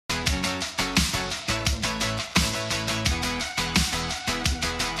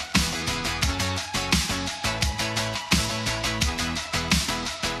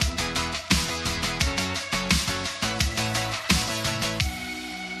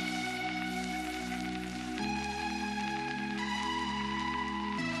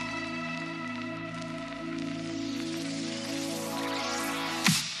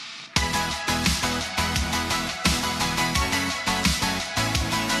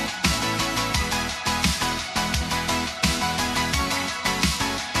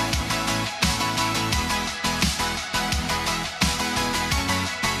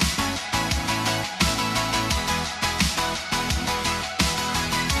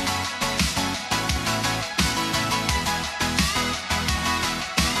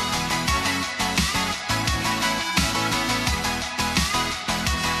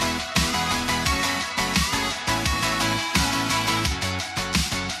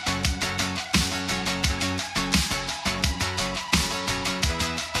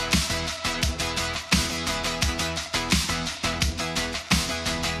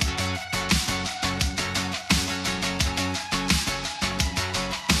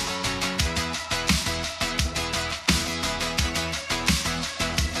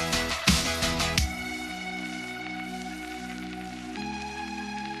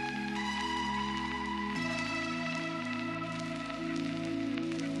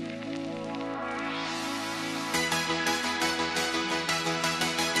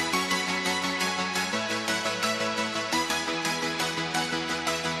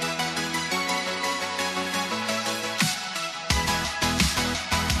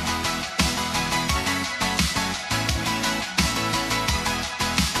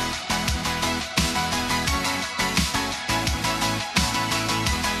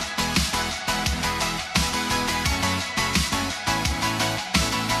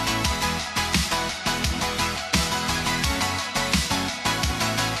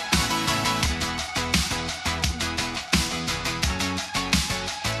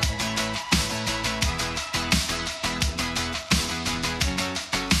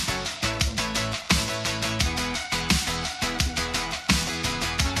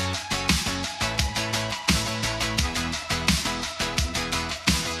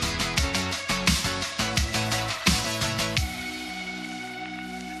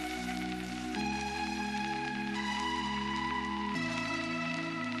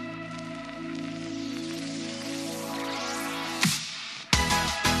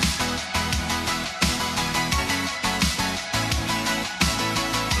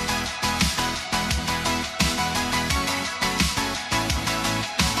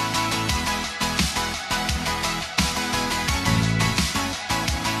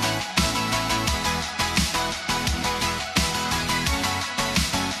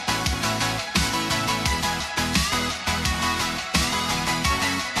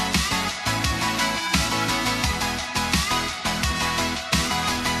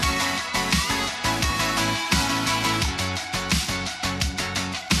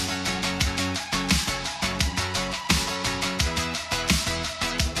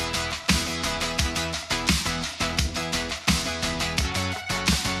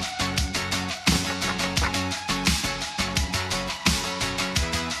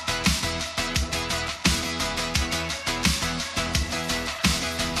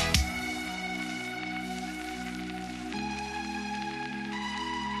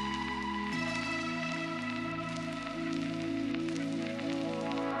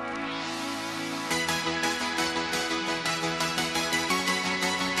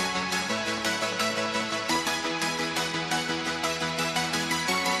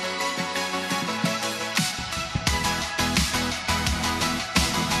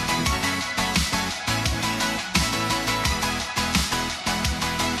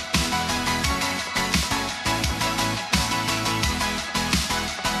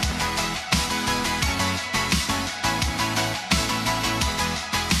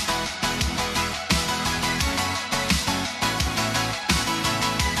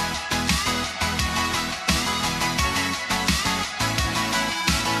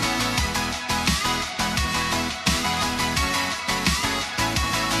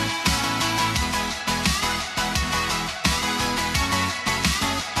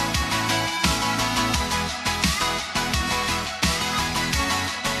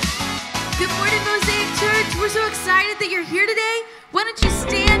you're here today, why don't you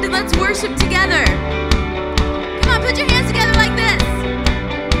stand and let's worship together? Come on, put your hands together like this.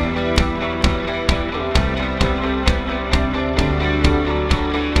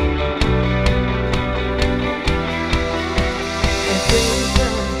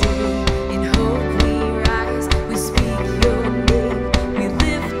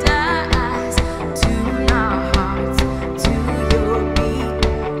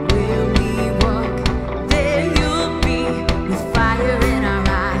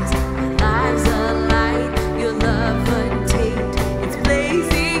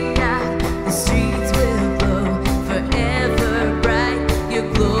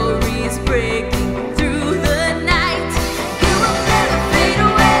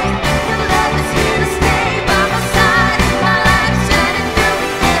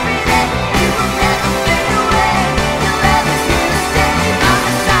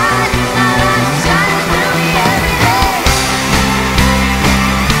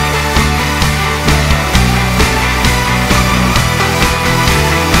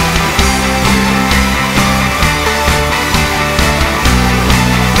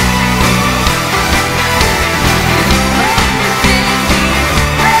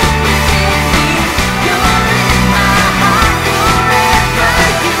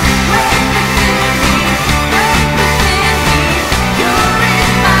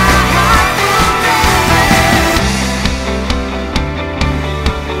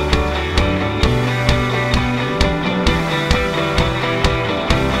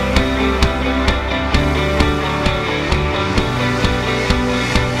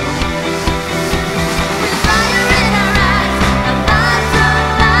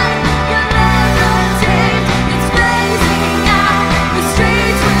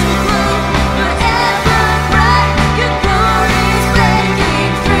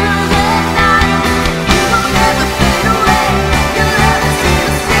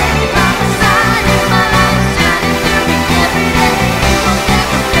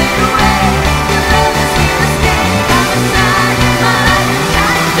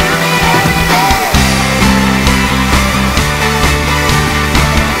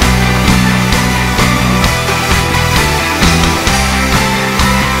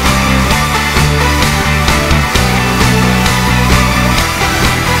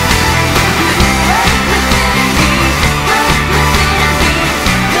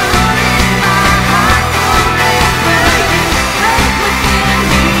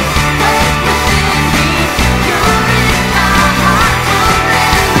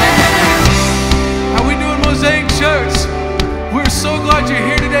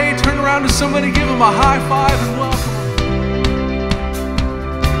 Somebody give them a high five and welcome them.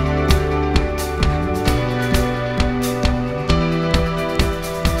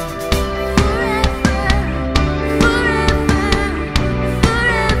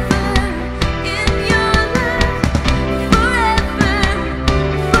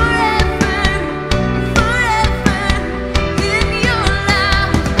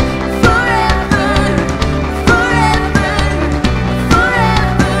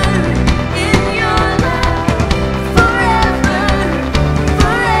 Forever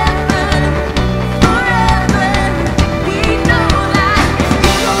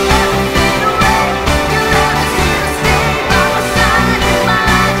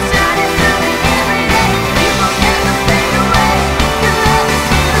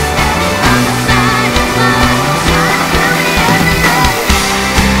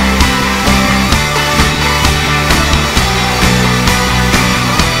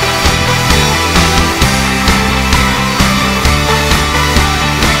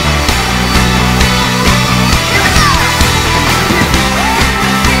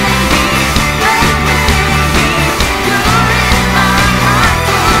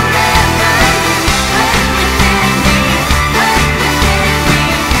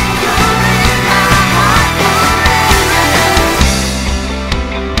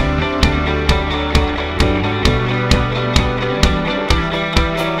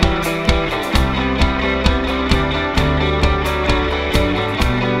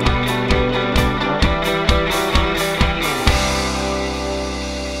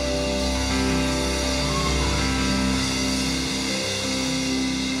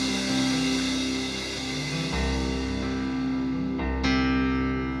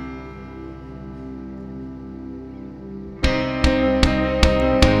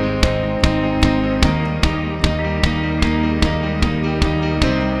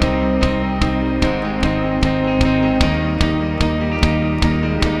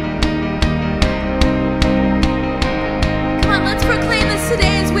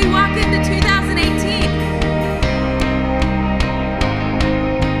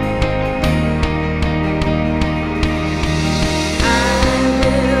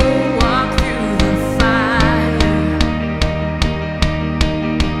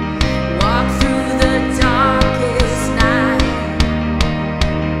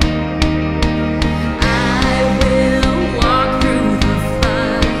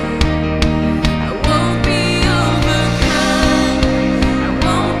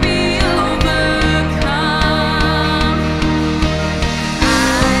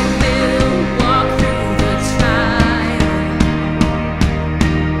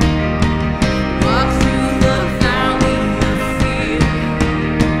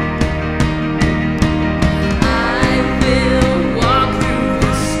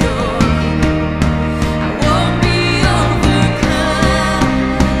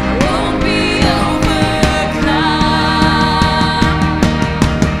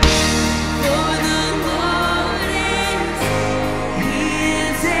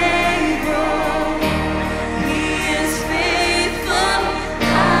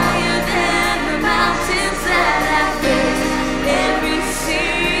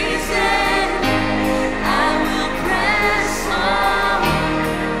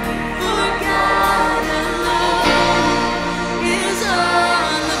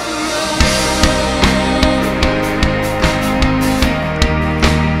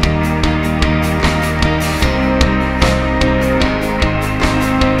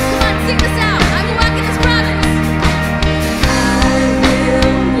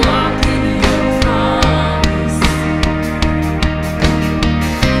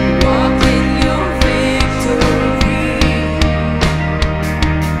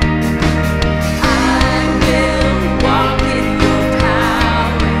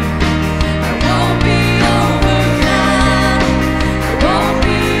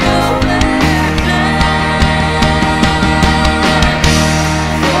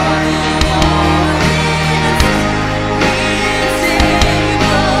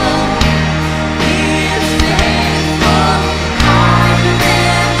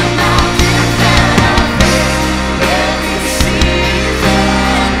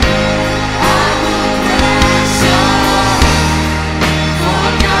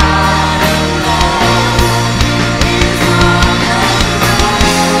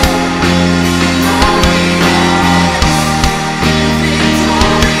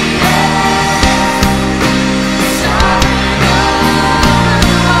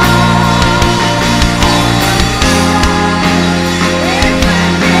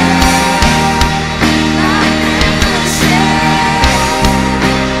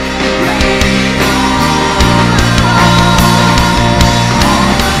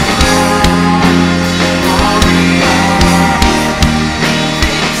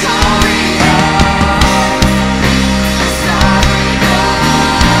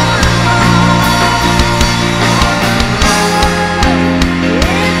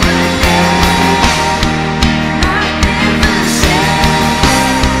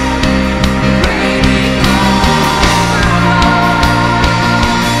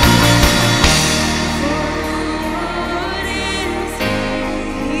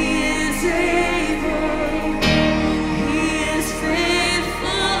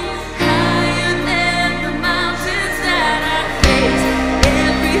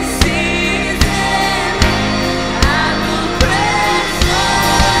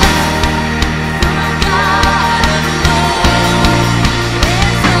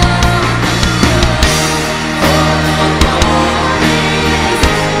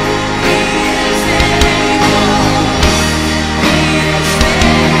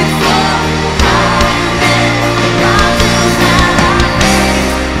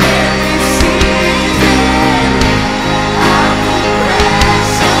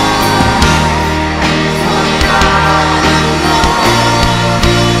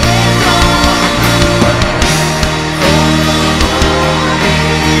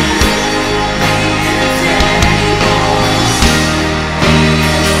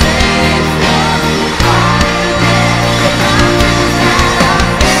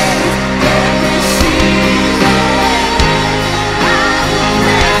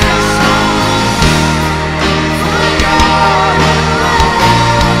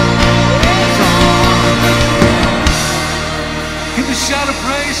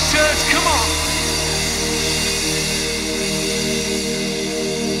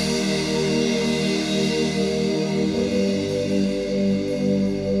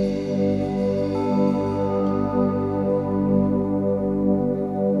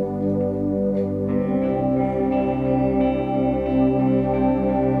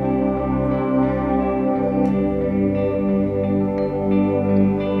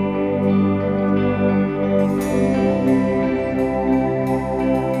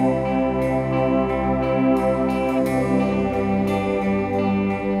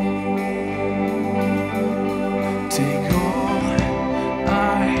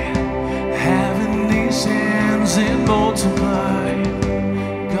multiply,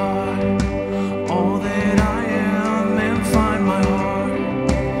 God, all that I am, and find my heart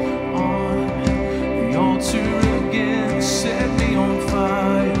on the altar again. Set me on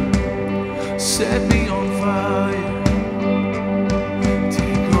fire, set me on fire.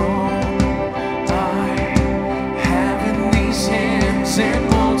 Take all I have in these hands and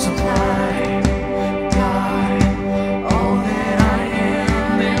multiply, God, all that I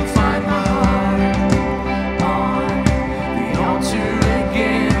am, and find my heart on the altar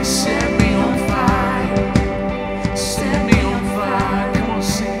again. Set me on fire, set me on fire. Come on,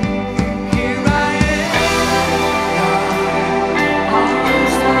 sing. Here I am, God,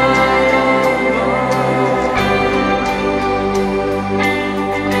 arms wide open,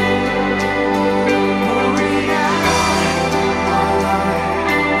 pouring out my life,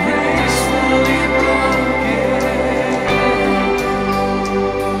 gracefully broken.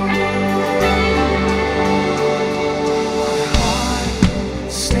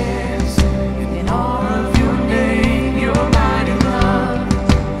 Stands in awe of your name. Your mighty love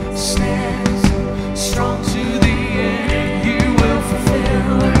stands strong to the end. You will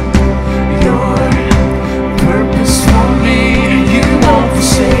fulfill your purpose for me. You won't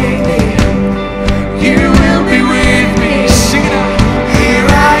forsake me. You will be with me. Sing it out. Here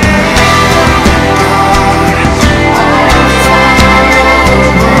I am,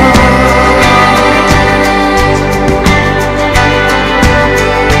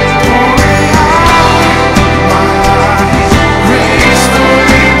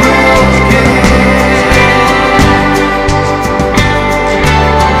 gracefully broken.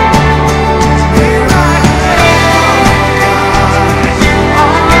 Here I am,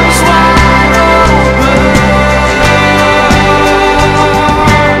 arms wide open,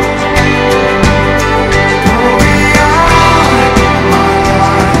 pouring out my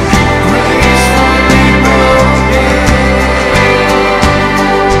life, gracefully broken.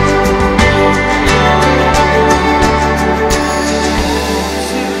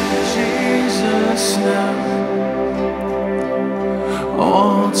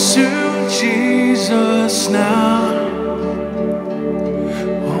 All to Jesus now,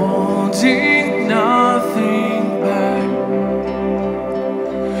 holding nothing back,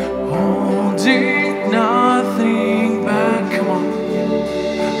 holding nothing back. Come on,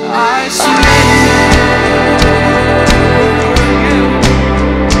 I surrender.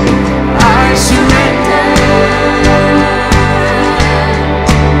 I surrender.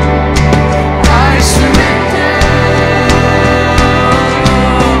 I surrender.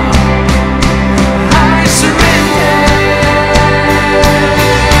 I surrender.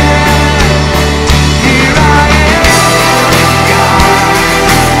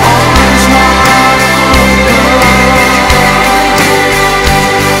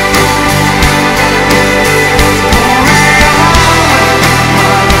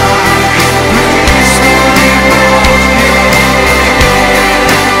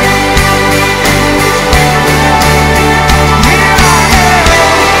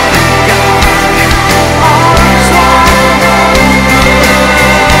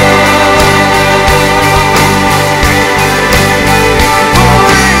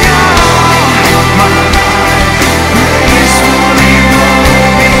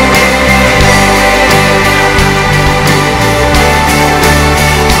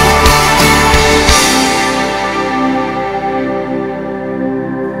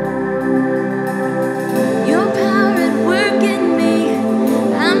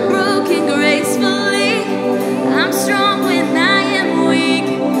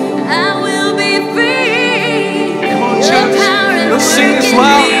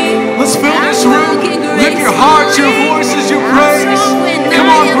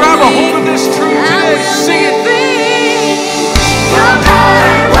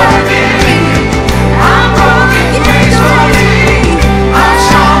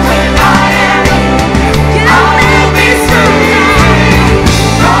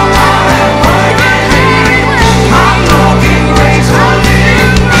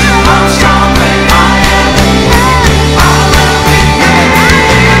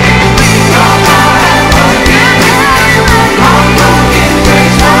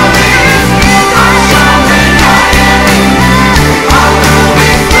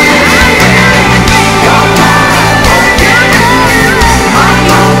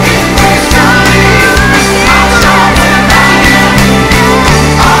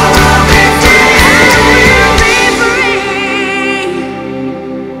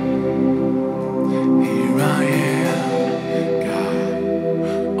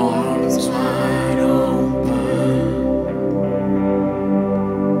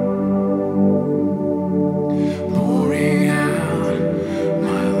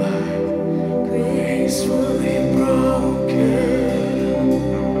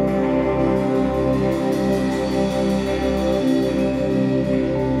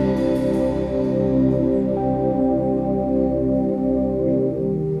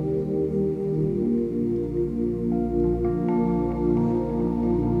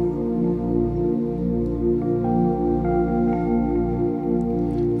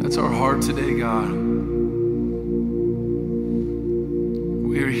 That's our heart today, God.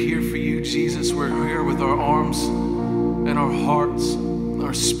 We are here for you, Jesus. We're here with our arms and our hearts, and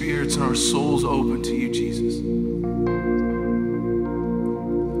our spirits and our souls open to you, Jesus.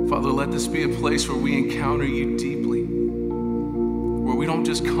 Father, let this be a place where we encounter you deeply, where we don't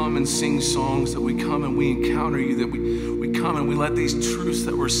just come and sing songs, that we come and we encounter you, that we come and we let these truths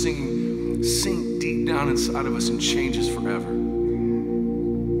that we're singing sink deep down inside of us and change us forever.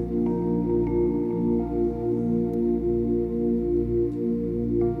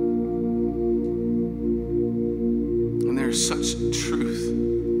 And there's such truth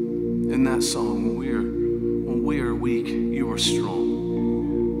in that song. When we are weak, you are strong.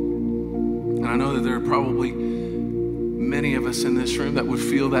 And I know that there are probably many of us in this room that would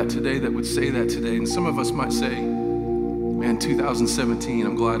feel that today, that would say that today. And some of us might say, man, 2017,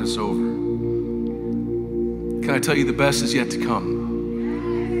 I'm glad it's over. Can I tell you the best is yet to come?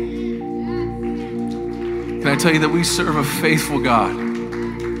 Can I tell you that we serve a faithful God?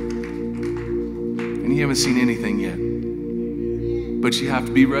 And you haven't seen anything yet. But you have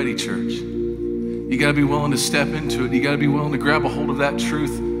to be ready, church. You got to be willing to step into it. You got to be willing to grab a hold of that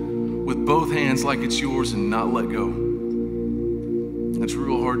truth with both hands like it's yours and not let go. It's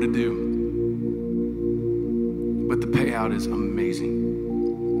real hard to do. But the payout is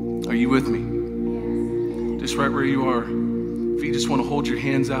amazing. Are you with me? Just right where you are. If you just want to hold your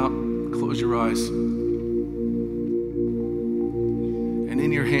hands out, close your eyes. And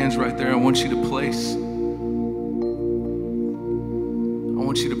in your hands right there, I want you to place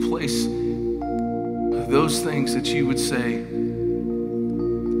those things that you would say,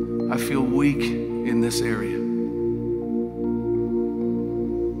 I feel weak in this area.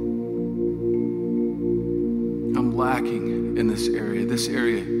 I'm lacking in this area. This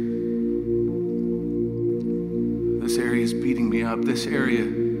area is beating me up. This area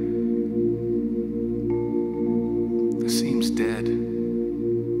seems dead.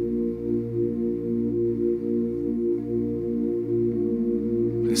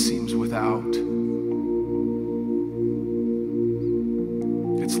 It seems without.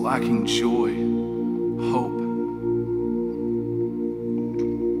 It's lacking joy, hope.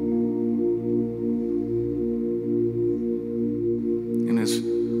 And as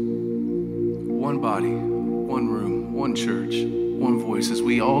one body, one room, one church, one voice, as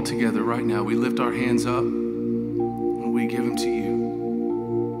we all together right now, we lift our hands up and we give them to you.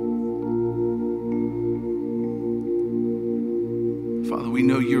 Father, we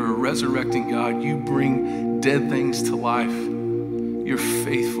know you're a resurrecting God. You bring dead things to life. You're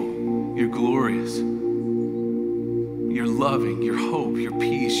faithful. You're glorious. You're loving. Your hope, your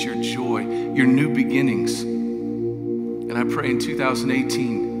peace, your joy, your new beginnings. And I pray in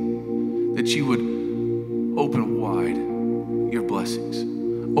 2018 that you would open wide your blessings.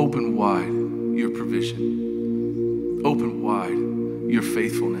 Open wide your provision. Open wide your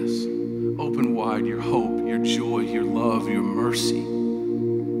faithfulness. Open wide your hope, your joy, your love, your mercy.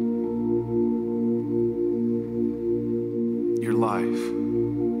 Life.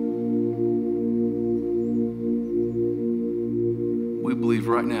 We believe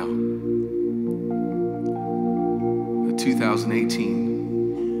right now that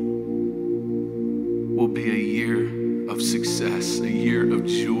 2018 will be a year of success, a year of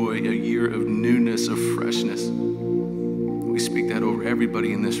joy, a year of newness, of freshness. We speak that over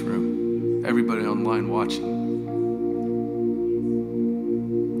everybody in this room, everybody online watching.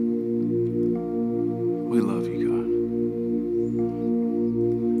 We love you, God.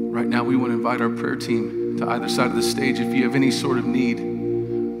 Right now, we want to invite our prayer team to either side of the stage. If you have any sort of need,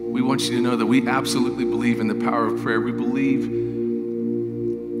 we want you to know that we absolutely believe in the power of prayer. We believe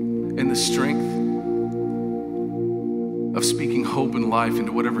in the strength of speaking hope and life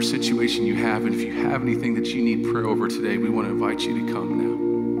into whatever situation you have. And if you have anything that you need prayer over today, we want to invite you to come now.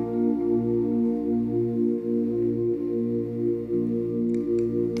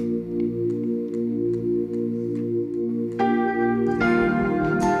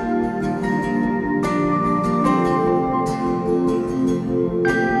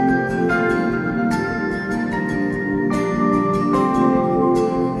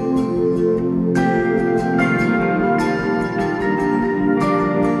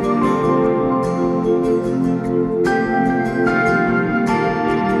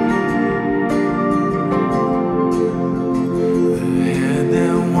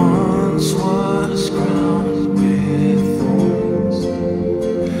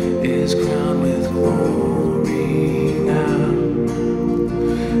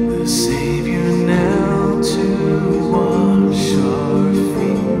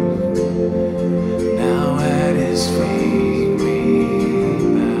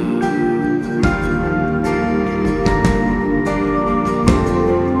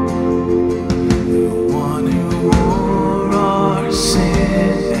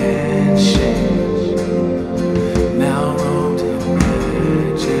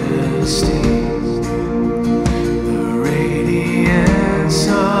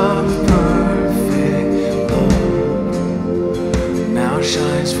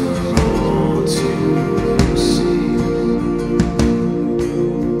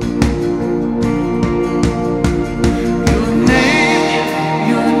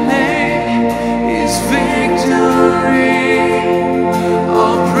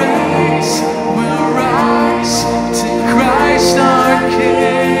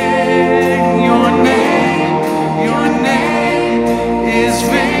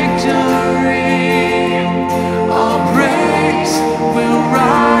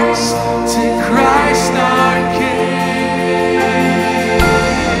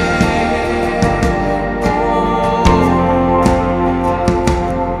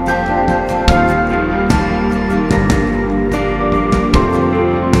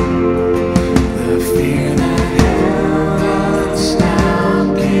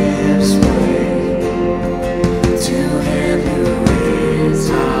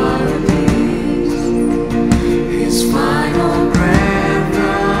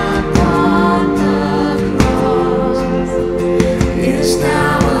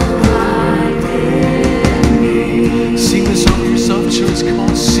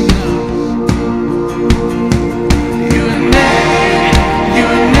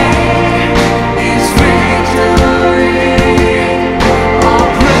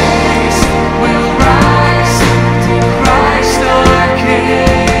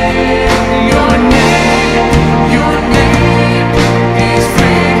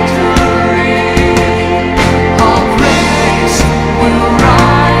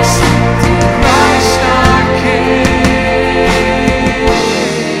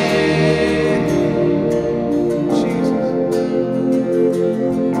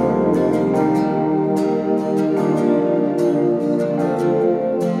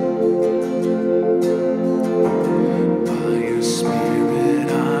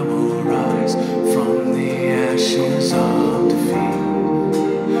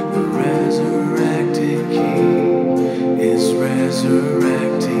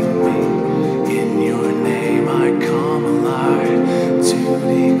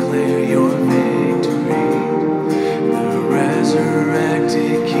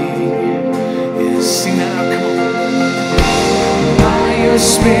 your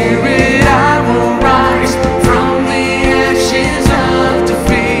spirit I will rise from the ashes of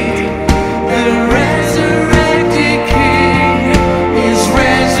defeat. The resurrected King is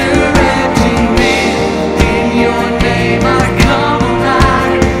resurrecting me. In your name I come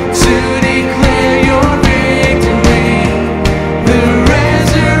alive to declare your victory. The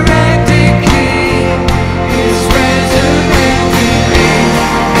resurrected King is resurrecting me.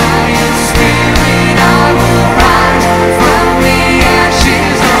 By your spirit I will rise from the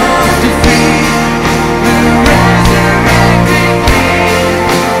ashes of defeat. The resurrected King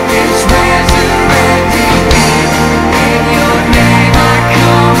is resurrecting me. In your name I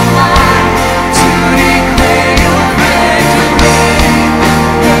come alive to declare your victory.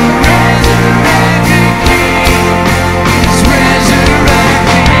 The resurrected King is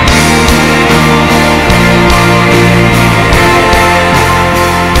resurrecting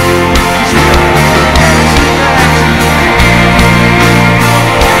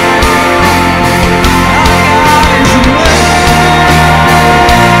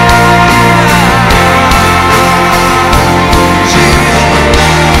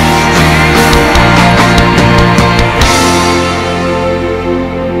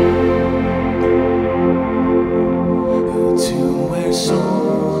to where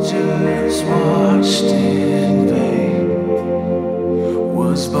soldiers watched in vain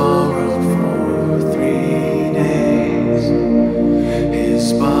was borrowed for 3 days.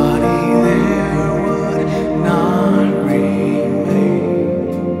 His body there would not remain.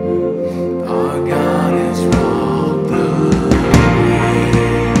 Our God is robbed the grave.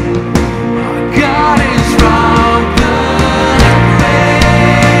 Our God is robbed the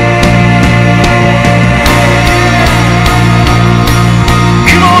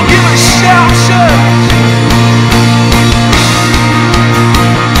Come on, give a shout, church!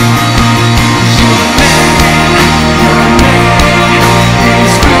 Your name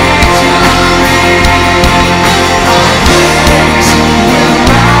is victory. Our praise will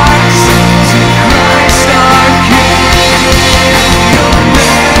rise to Christ our King. Your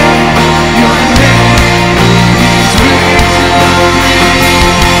name is victory.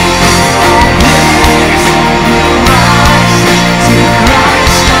 Our praise will rise to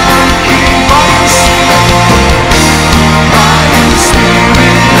Christ our King. By your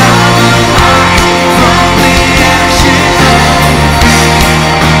spirit I will rise from the ashes of defeat.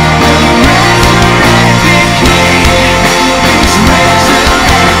 The resurrected King is resurrecting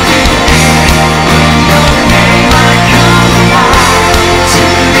me. In your name I come alive to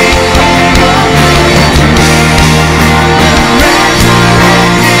declare your victory. The resurrected King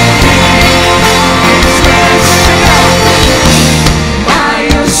is resurrecting me. By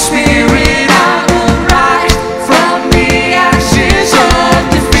your spirit I will rise from the ashes of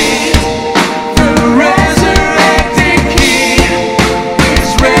defeat. The resurrected King is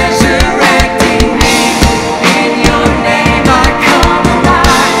resurrecting me. In your name I come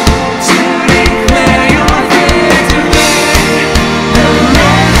alive to declare your victory. The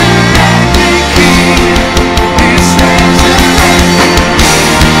resurrected King is resurrecting me.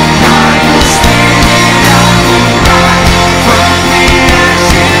 By your spirit I will rise from the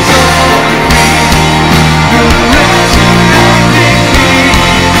ashes of defeat. The resurrected King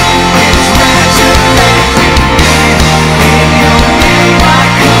is resurrecting me. In your name I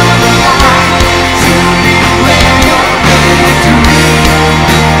come alive to declare your victory.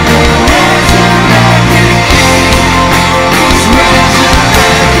 The resurrected King is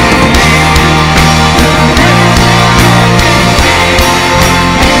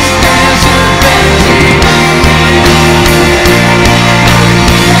resurrecting me. The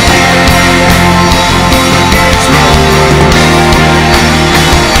resurrected King is resurrecting me.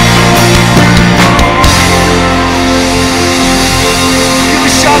 Give a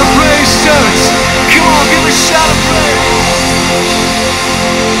shout of praise, church. Come on, give a shout of praise.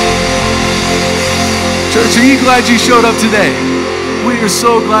 Church, are you glad you showed up today? We are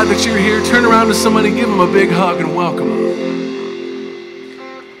so glad that you're here. Turn around to somebody, give them a big hug, and welcome them.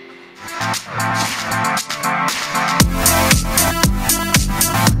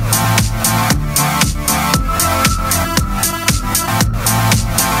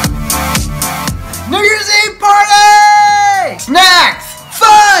 New Year's Eve party! Snacks!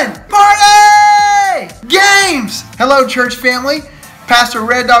 Fun! Party! Games! Hello, church family. Pastor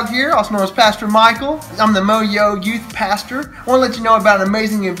Red Dog here, also known as Pastor Michael. I'm the Moyo Youth Pastor. I want to let you know about an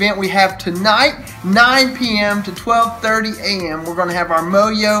amazing event we have tonight, 9 p.m. to 12:30 a.m. We're going to have our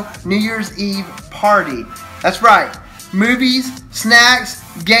Moyo New Year's Eve party. That's right. Movies, snacks,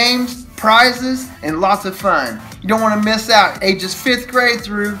 games, prizes, and lots of fun. You don't want to miss out. Ages 5th grade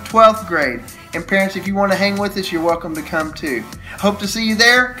through 12th grade. And parents, if you want to hang with us, you're welcome to come too. Hope to see you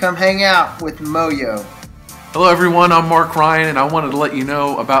there. Come hang out with Moyo. Hello everyone, I'm Mark Ryan and I wanted to let you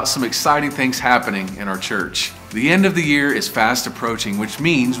know about some exciting things happening in our church. The end of the year is fast approaching, which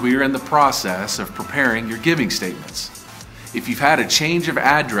means we are in the process of preparing your giving statements. If you've had a change of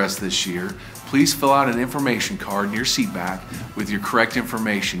address this year, please fill out an information card in your seat back with your correct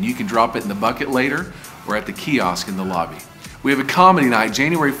information. You can drop it in the bucket later or at the kiosk in the lobby. We have a comedy night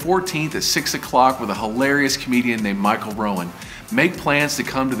January 14th at 6 o'clock with a hilarious comedian named Michael Rowan. Make plans to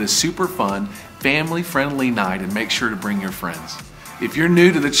come to this super fun, family-friendly night and make sure to bring your friends. If you're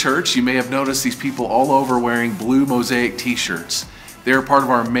new to the church, you may have noticed these people all over wearing blue Mosaic t-shirts. They're part of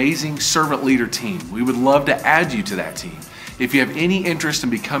our amazing servant leader team. We would love to add you to that team. If you have any interest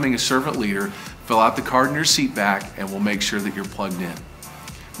in becoming a servant leader, fill out the card in your seat back and we'll make sure that you're plugged in.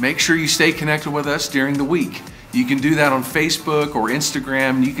 Make sure you stay connected with us during the week. You can do that on Facebook or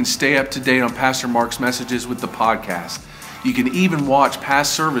Instagram, and you can stay up to date on Pastor Mark's messages with the podcast. You can even watch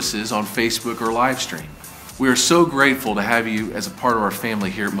past services on Facebook or live stream. We are so grateful to have you as a part of our family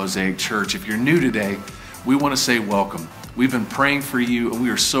here at Mosaic Church. If you're new today, we want to say welcome. We've been praying for you, and we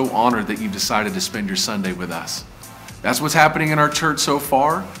are so honored that you've decided to spend your Sunday with us. That's what's happening in our church so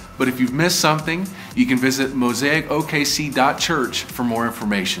far, but if you've missed something, you can visit mosaicokc.church for more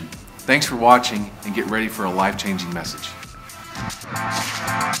information. Thanks for watching, and get ready for a life-changing message.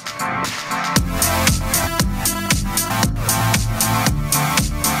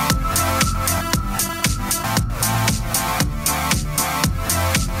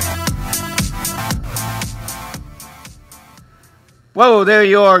 Whoa, there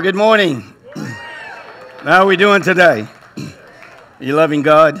you are. Good morning. How are we doing today? Are you loving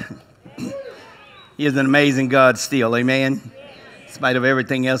God? He is an amazing God still, amen? In spite of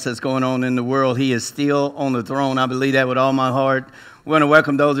everything else that's going on in the world, He is still on the throne. I believe that with all my heart. We want to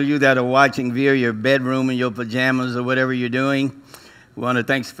welcome those of you that are watching via your bedroom in your pajamas or whatever you're doing. We want to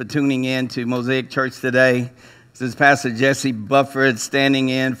thanks for tuning in to Mosaic Church today. This is Pastor Jesse Bufford standing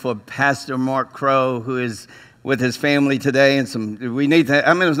in for Pastor Mark Crow, who is with his family today. And we need to,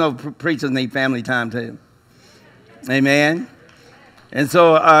 I mean, there's no preachers need family time too. Amen. And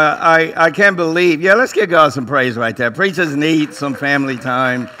so I can't believe, let's give God some praise right there. Preachers need some family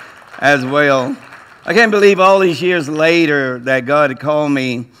time as well. I can't believe all these years later that God had called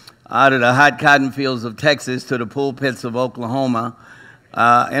me out of the hot cotton fields of Texas to the pulpits of Oklahoma.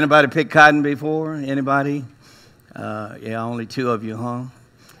 Anybody picked cotton before? Anybody? Only two of you,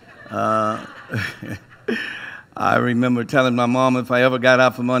 huh? I remember telling my mom if I ever got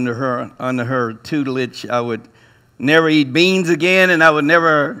out from under her tutelage, I would never eat beans again, and I would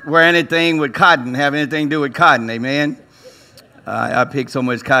never wear anything with cotton, have anything to do with cotton, amen? I picked so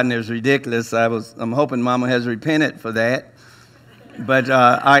much cotton, it was ridiculous. I'm hoping Mama has repented for that. But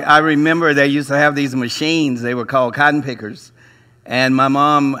I remember they used to have these machines, they were called cotton pickers. And my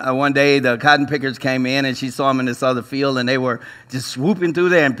mom, one day, the cotton pickers came in, and she saw them in this other field, and they were just swooping through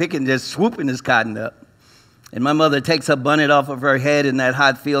there and swooping this cotton up. And my mother takes a bonnet off of her head in that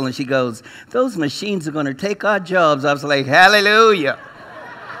hot field, and she goes, "Those machines are going to take our jobs." I was like, hallelujah.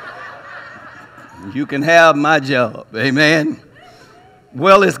 You can have my job. Amen.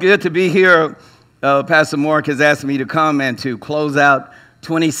 Well, it's good to be here. Pastor Mark has asked me to come and to close out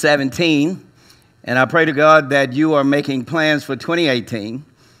 2017. And I pray to God that you are making plans for 2018,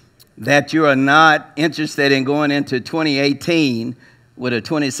 that you are not interested in going into 2018 with a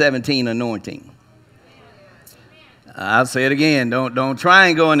 2017 anointing. I'll say it again. Don't try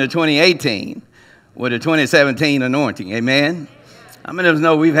and go into 2018 with a 2017 anointing. Amen? How many of us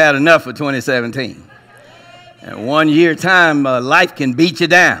know we've had enough for 2017? In 1 year time, life can beat you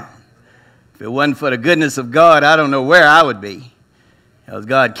down. If it wasn't for the goodness of God, I don't know where I would be. Because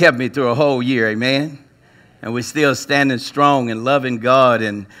God kept me through a whole year. Amen? And we're still standing strong and loving God.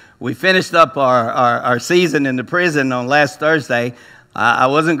 And we finished up our season in the prison on last Thursday. I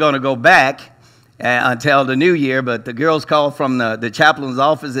wasn't going to go back until the new year, but the girls called from the chaplain's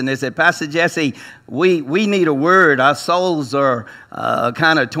office and they said, "Pastor Jesse, we need a word. Our souls are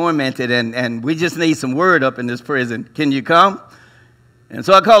kind of tormented and we just need some word up in this prison. Can you come?" And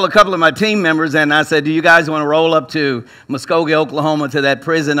so I called a couple of my team members and I said, "Do you guys want to roll up to Muskogee, Oklahoma to that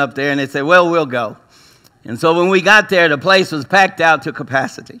prison up there?" And they said, "Well, we'll go." And so when we got there, the place was packed out to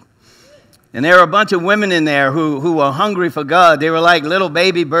capacity. And there were a bunch of women in there who were hungry for God. They were like little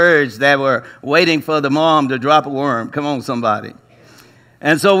baby birds that were waiting for the mom to drop a worm. Come on, somebody.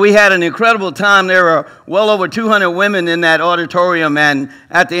 And so we had an incredible time. There were well over 200 women in that auditorium, and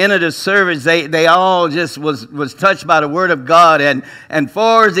at the end of the service, they all just was touched by the Word of God. And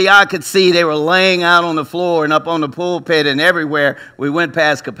far as the eye could see, they were laying out on the floor and up on the pulpit and everywhere. We went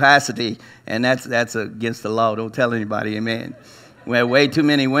past capacity, and that's against the law. Don't tell anybody, amen. We had way too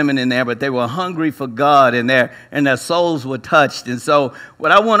many women in there, but they were hungry for God, and their souls were touched. And so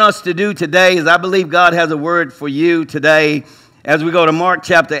what I want us to do today is I believe God has a word for you today. As we go to Mark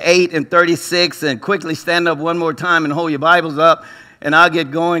chapter 8 and 36, and quickly stand up one more time and hold your Bibles up, and I'll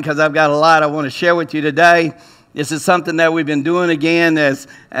get going because I've got a lot I want to share with you today. This is something that we've been doing again as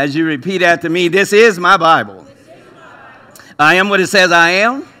you repeat after me. This is my Bible. I am what it says I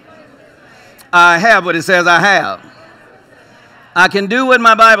am. I have what it says I have. I can do what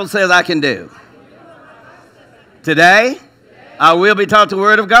my Bible says I can do. Today, I will be taught the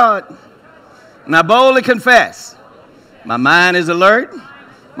Word of God, and I boldly confess. My mind is alert.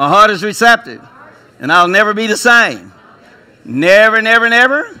 My heart is receptive. And I'll never be the same. Never, never,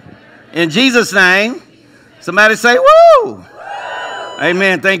 never. In Jesus' name. Somebody say, woo!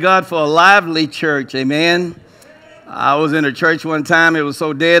 Amen. Thank God for a lively church. Amen. I was in a church one time. It was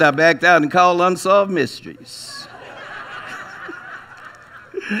so dead, I backed out and called Unsolved Mysteries.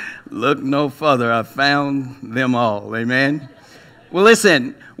 Look no further. I found them all. Amen. Well,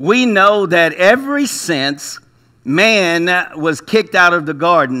 listen. We know that ever since man was kicked out of the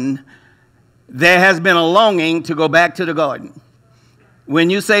garden, there has been a longing to go back to the garden.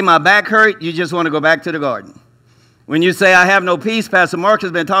 When you say my back hurt, you just want to go back to the garden. When you say I have no peace, Pastor Mark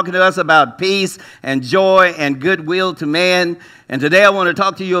has been talking to us about peace and joy and goodwill to man. And today I want to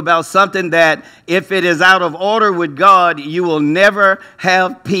talk to you about something that if it is out of order with God, you will never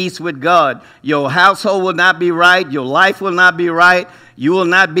have peace with God. Your household will not be right. Your life will not be right. You will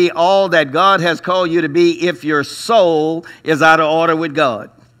not be all that God has called you to be if your soul is out of order with God.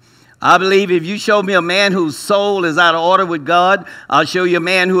 I believe if you show me a man whose soul is out of order with God, I'll show you a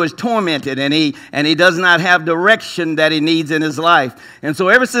man who is tormented and he does not have direction that he needs in his life. And so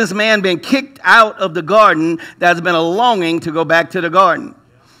ever since man been kicked out of the garden, there's been a longing to go back to the garden.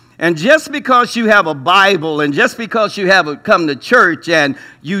 And just because you have a Bible and just because you have come to church and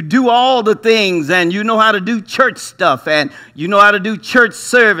you do all the things and you know how to do church stuff and you know how to do church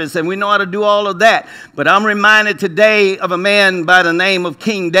service and we know how to do all of that. But I'm reminded today of a man by the name of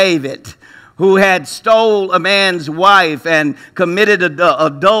King David, who had stole a man's wife and committed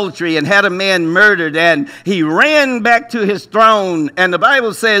adultery and had a man murdered, and he ran back to his throne. And the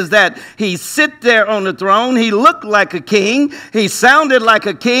Bible says that he sit there on the throne. He looked like a king. He sounded like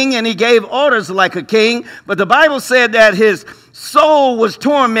a king, and he gave orders like a king. But the Bible said that his soul was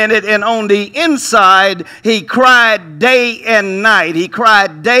tormented, and on the inside, he cried day and night. He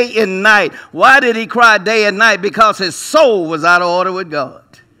cried day and night. Why did he cry day and night? Because his soul was out of order with God.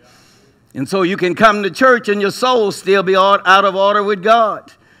 And so you can come to church and your soul still be out of order with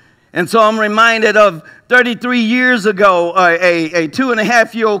God. And so I'm reminded of 33 years ago, a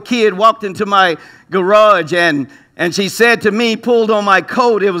 2.5-year-old kid walked into my garage and she said to me, pulled on my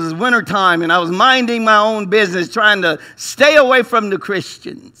coat. It was wintertime and I was minding my own business, trying to stay away from the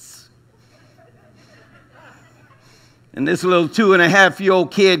Christians. And this little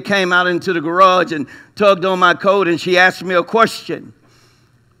 2.5-year-old kid came out into the garage and tugged on my coat, and she asked me a question.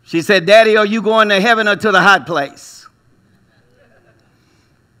 She said, "Daddy, are you going to heaven or to the hot place?"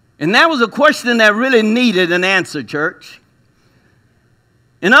 And that was a question that really needed an answer, church.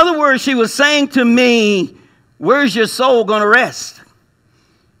 In other words, she was saying to me, where's your soul going to rest?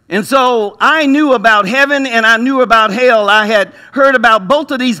 And so I knew about heaven and I knew about hell. I had heard about both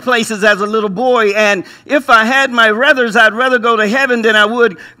of these places as a little boy. And if I had my ruthers, I'd rather go to heaven than I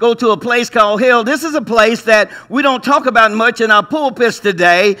would go to a place called hell. This is a place that we don't talk about much in our pulpits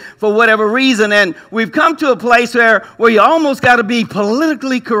today for whatever reason. And we've come to a place where you almost got to be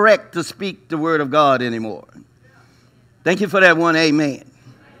politically correct to speak the word of God anymore. Thank you for that one amen.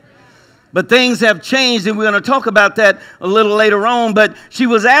 But things have changed, and we're going to talk about that a little later on. But she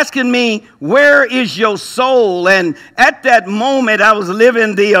was asking me, where is your soul? And at that moment, I was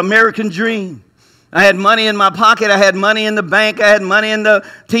living the American dream. I had money in my pocket. I had money in the bank. I had money in the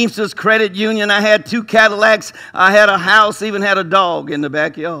Teamsters Credit Union. I had 2 Cadillacs. I had a house, even had a dog in the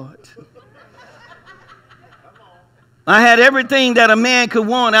backyard. I had everything that a man could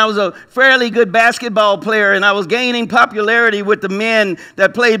want. I was a fairly good basketball player, and I was gaining popularity with the men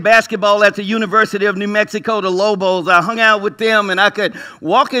that played basketball at the University of New Mexico, the Lobos. I hung out with them, and I could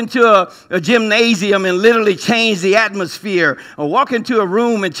walk into a gymnasium and literally change the atmosphere, or walk into a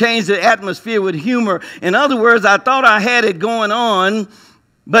room and change the atmosphere with humor. In other words, I thought I had it going on,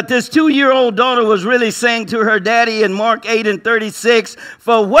 But this 2-year-old daughter was really saying to her daddy in Mark 8:36,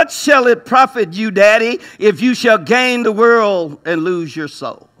 "For what shall it profit you, daddy, if you shall gain the world and lose your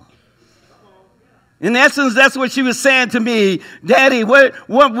soul?" In essence, that's what she was saying to me. Daddy, what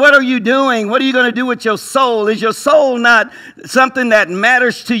are you doing? What are you going to do with your soul? Is your soul not something that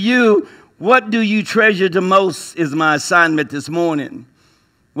matters to you? What do you treasure the most is my assignment this morning.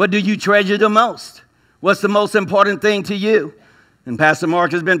 What do you treasure the most? What's the most important thing to you? And Pastor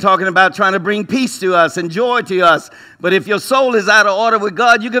Mark has been talking about trying to bring peace to us and joy to us. But if your soul is out of order with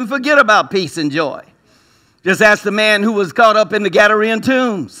God, you can forget about peace and joy. Just ask the man who was caught up in the Gadarene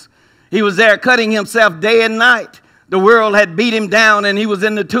tombs. He was there cutting himself day and night. The world had beat him down, and he was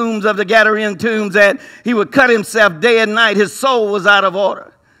in the tombs of the Gadarene tombs, and he would cut himself day and night. His soul was out of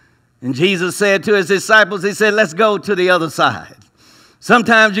order. And Jesus said to his disciples, he said, let's go to the other side.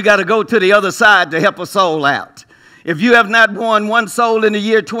 Sometimes you got to go to the other side to help a soul out. If you have not won one soul in the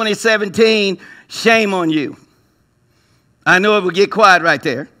year 2017, shame on you. I know it will get quiet right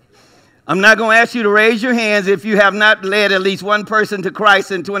there. I'm not going to ask you to raise your hands if you have not led at least one person to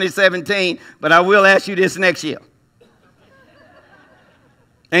Christ in 2017, but I will ask you this next year.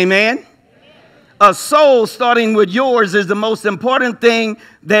 Amen? A soul starting with yours is the most important thing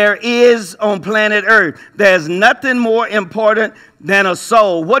there is on planet Earth. There's nothing more important than a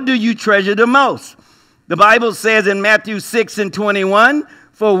soul. What do you treasure the most? The Bible says in Matthew 6:21,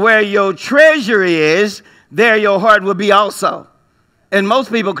 for where your treasure is, there your heart will be also. And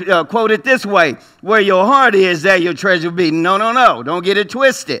most people quote it this way, where your heart is, there your treasure will be. No, no, no, don't get it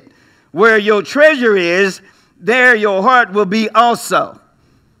twisted. Where your treasure is, there your heart will be also.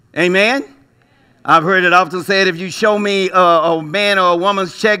 Amen? I've heard it often said, if you show me a man or a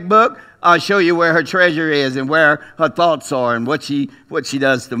woman's checkbook, I'll show you where her treasure is and where her thoughts are and what she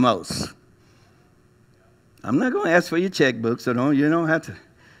does the most. I'm not going to ask for your checkbook, so you don't have to.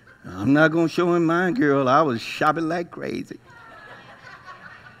 I'm not going to show him mine, girl. I was shopping like crazy.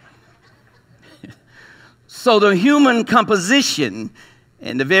 So the human composition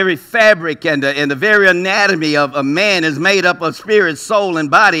and the very fabric and the very anatomy of a man is made up of spirit, soul,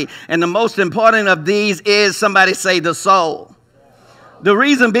 and body. And the most important of these is, somebody say, the soul. The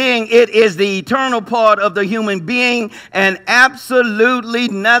reason being, it is the eternal part of the human being, and absolutely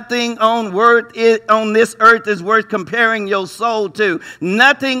nothing on this earth is worth comparing your soul to.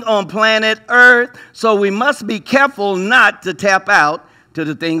 Nothing on planet Earth. So we must be careful not to tap out to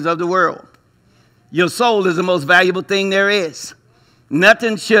the things of the world. Your soul is the most valuable thing there is.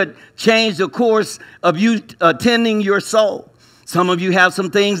 Nothing should change the course of you attending your soul. Some of you have some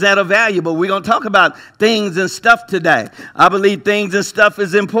things that are valuable. We're going to talk about things and stuff today. I believe things and stuff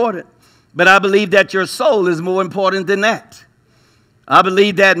is important, but I believe that your soul is more important than that. I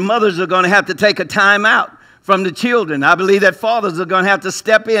believe that mothers are going to have to take a time out from the children. I believe that fathers are going to have to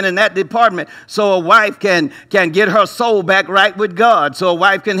step in that department so a wife can get her soul back right with God, so a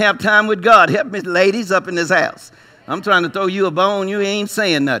wife can have time with God. Help me, ladies, up in this house. I'm trying to throw you a bone. You ain't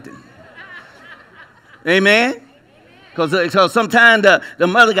saying nothing. Amen? Because sometimes the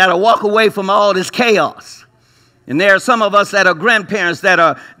mother got to walk away from all this chaos. And there are some of us that are grandparents that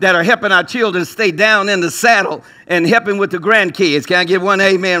are helping our children stay down in the saddle and helping with the grandkids. Can I get one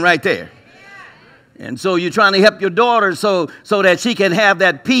amen right there? And so you're trying to help your daughter so that she can have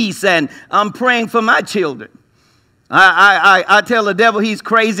that peace. And I'm praying for my children. I tell the devil he's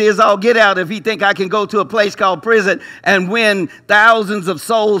crazy as all get out if he think I can go to a place called prison and win thousands of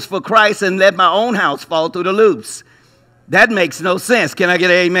souls for Christ and let my own house fall through the loops. That makes no sense. Can I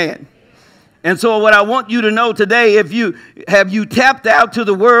get an amen? And so what I want you to know today, have you tapped out to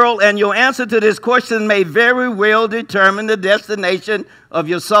the world, and your answer to this question may very well determine the destination of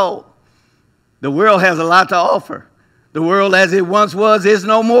your soul. The world has a lot to offer. The world as it once was is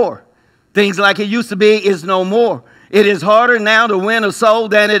no more. Things like it used to be is no more. It is harder now to win a soul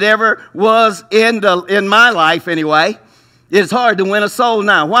than it ever was in my life anyway. It's hard to win a soul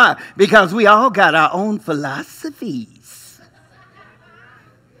now. Why? Because we all got our own philosophies.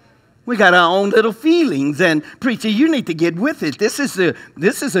 We got our own little feelings. And preacher, you need to get with it. This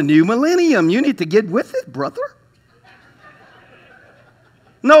is a new millennium. You need to get with it, brother.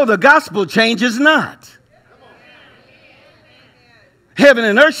 No, the gospel changes not. Heaven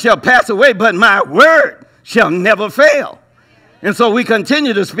and earth shall pass away, but my word shall never fail. And so we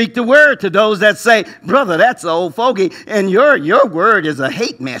continue to speak the word to those that say, brother, that's old fogey, and your word is a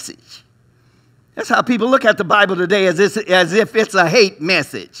hate message. That's how people look at the Bible today, as if it's a hate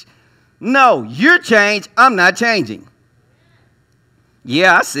message. No, you're changed. I'm not changing.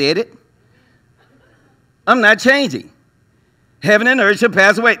 Yeah, I said it. I'm not changing. Heaven and earth shall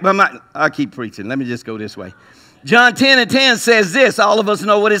pass away. But I keep preaching. Let me just go this way. John 10:10 says this. All of us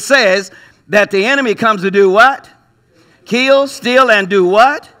know what it says, that the enemy comes to do what? Kill, steal, and do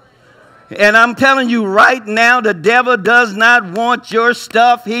what? And I'm telling you right now, the devil does not want your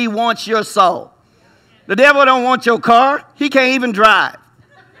stuff. He wants your soul. The devil don't want your car. He can't even drive.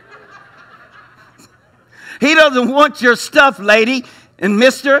 He doesn't want your stuff, lady and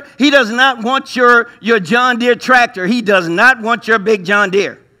mister. He does not want your John Deere tractor. He does not want your big John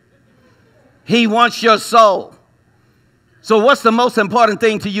Deere. He wants your soul. So what's the most important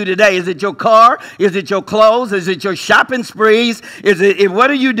thing to you today? Is it your car? Is it your clothes? Is it your shopping sprees?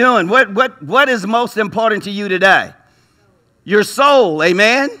 What are you doing? What is most important to you today? Your soul,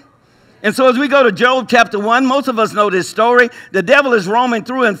 amen? And so as we go to Job chapter 1, most of us know this story. The devil is roaming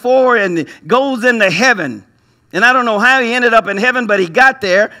through and forward and goes into heaven. And I don't know how he ended up in heaven, but he got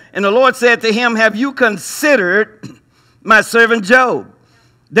there. And the Lord said to him, have you considered my servant Job?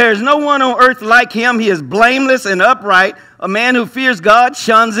 There is no one on earth like him. He is blameless and upright, a man who fears God,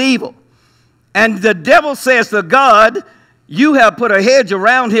 shuns evil. And the devil says to God, you have put a hedge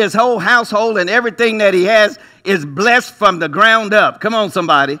around his whole household, and everything that he has is blessed from the ground up. Come on,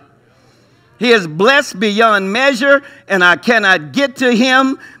 somebody. He is blessed beyond measure, and I cannot get to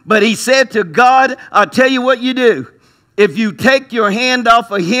him. But he said to God, I'll tell you what you do. If you take your hand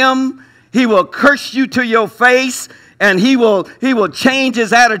off of him, he will curse you to your face. And he will change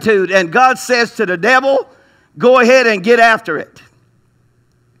his attitude. And God says to the devil, go ahead and get after it.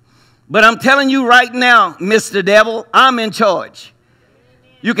 But I'm telling you right now, Mr. Devil, I'm in charge.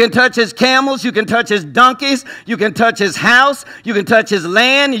 You can touch his camels. You can touch his donkeys. You can touch his house. You can touch his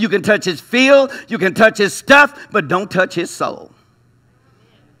land. You can touch his field. You can touch his stuff. But don't touch his soul.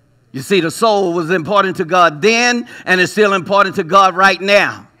 You see, the soul was important to God then, and it's still important to God right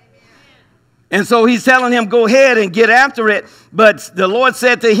now. And so he's telling him, go ahead and get after it. But the Lord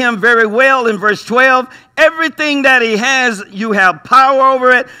said to him very well in verse 12, everything that he has, you have power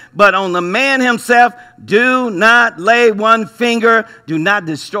over it. But on the man himself, do not lay one finger. Do not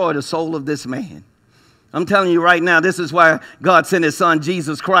destroy the soul of this man. I'm telling you right now, this is why God sent his son,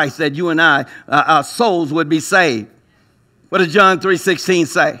 Jesus Christ, that you and I, our souls would be saved. What does John 3:16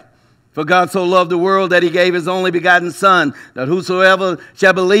 say? For God so loved the world that he gave his only begotten Son, that whosoever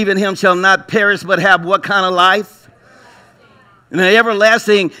shall believe in him shall not perish but have what kind of life? And the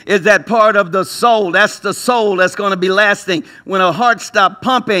everlasting is that part of the soul. That's the soul that's going to be lasting. When a heart stops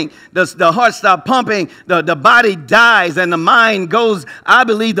pumping, the heart stops pumping, the body dies and the mind goes. I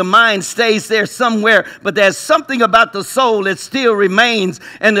believe the mind stays there somewhere. But there's something about the soul that still remains.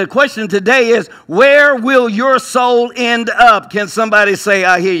 And the question today is, where will your soul end up? Can somebody say,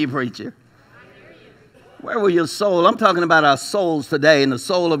 I hear you, preacher? Where will your soul? I'm talking about our souls today and the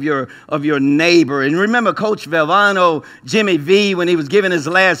soul of your neighbor. And remember Coach Valvano, Jimmy V, when he was giving his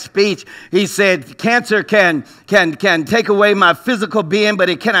last speech, he said, cancer can take away my physical being, but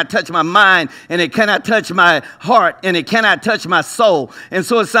it cannot touch my mind, and it cannot touch my heart, and it cannot touch my soul. And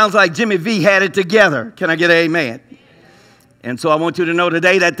so it sounds like Jimmy V had it together. Can I get an amen? And so I want you to know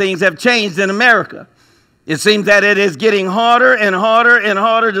today that things have changed in America. It seems that it is getting harder and harder and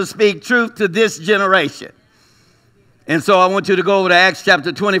harder to speak truth to this generation. And so I want you to go over to Acts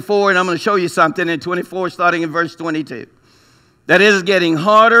chapter 24, and I'm going to show you something in 24, starting in verse 22. That it is getting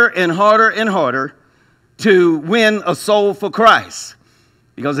harder and harder and harder to win a soul for Christ,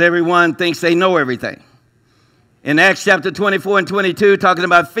 because everyone thinks they know everything. In Acts chapter 24 and 22, talking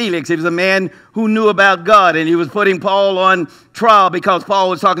about Felix, he was a man who knew about God, and he was putting Paul on trial because Paul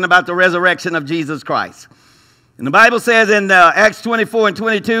was talking about the resurrection of Jesus Christ. And the Bible says in Acts 24 and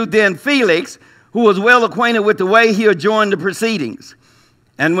 22, then Felix, who was well acquainted with the way, he adjourned the proceedings.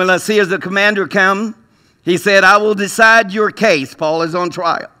 And when Lysias the commander came, he said, I will decide your case. Paul is on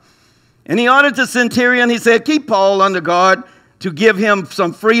trial. And he ordered the centurion, he said, keep Paul under guard to give him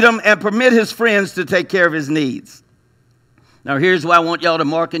some freedom and permit his friends to take care of his needs. Now here's what I want y'all to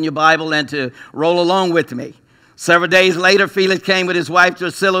mark in your Bible and to roll along with me. Several days later, Felix came with his wife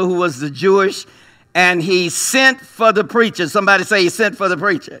Drusilla, who was the Jewish, and he sent for the preacher. Somebody say he sent for the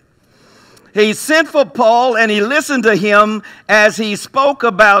preacher. He sent for Paul, and he listened to him as he spoke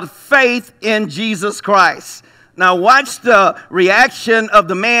about faith in Jesus Christ. Now watch the reaction of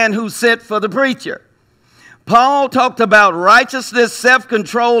the man who sent for the preacher. Paul talked about righteousness,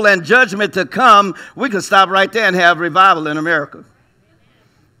 self-control, and judgment to come. We could stop right there and have revival in America.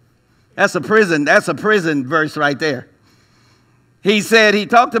 That's a prison verse right there. He said he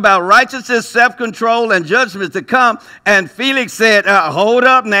talked about righteousness, self-control, and judgment to come. And Felix said, hold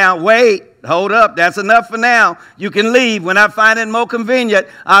up now, wait, hold up. That's enough for now. You can leave. When I find it more convenient,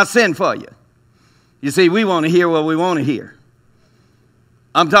 I'll send for you. You see, we want to hear what we want to hear.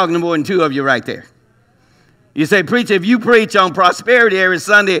 I'm talking to more than two of you right there. You say, preacher, if you preach on prosperity every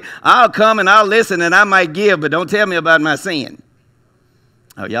Sunday, I'll come and I'll listen and I might give, but don't tell me about my sin.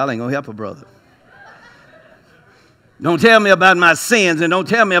 Oh, y'all ain't going to help a brother. Don't tell me about my sins and don't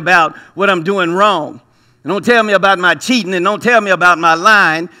tell me about what I'm doing wrong. And don't tell me about my cheating and don't tell me about my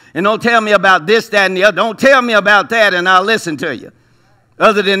lying and don't tell me about this, that, and the other. Don't tell me about that and I'll listen to you.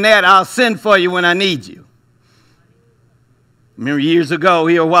 Other than that, I'll send for you when I need you. Remember years ago,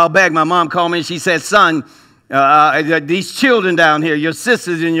 here a while back, my mom called me and she said, son, these children down here, your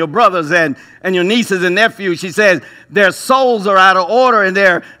sisters and your brothers and your nieces and nephews, she says, their souls are out of order and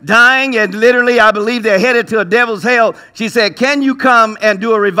they're dying and literally, I believe they're headed to a devil's hell. She said, can you come and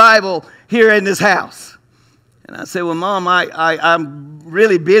do a revival here in this house? And I said, well, Mom, I'm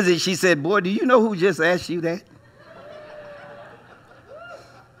really busy. She said, boy, do you know who just asked you that?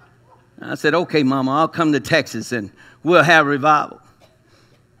 I said, okay, Mama, I'll come to Texas and we'll have revival.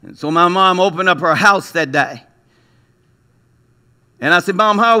 And so my mom opened up her house that day. And I said,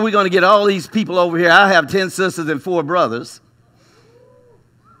 Mom, how are we going to get all these people over here? I have 10 sisters and 4 brothers.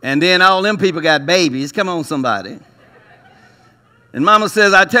 And then all them people got babies. Come on, somebody. And Mama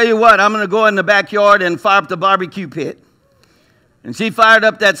says, I tell you what, I'm going to go in the backyard and fire up the barbecue pit. And she fired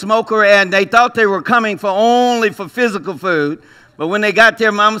up that smoker, and they thought they were coming only for physical food. But when they got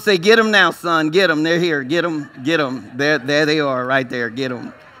there, Mama said, get them now, son. Get them. They're here. Get them. Get them. There they are right there. Get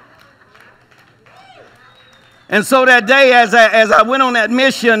them. And so that day, as I went on that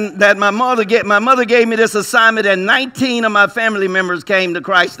mission, that my mother gave me this assignment, and 19 of my family members came to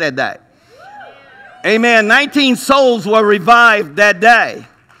Christ that day. Amen. 19 souls were revived that day.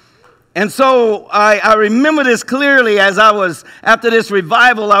 And so I remember this clearly as after this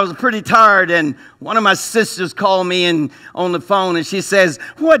revival, I was pretty tired, and one of my sisters called me on the phone, and she says,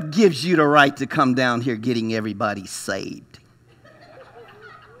 what gives you the right to come down here getting everybody saved?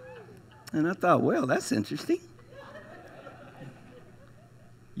 And I thought, well, that's interesting.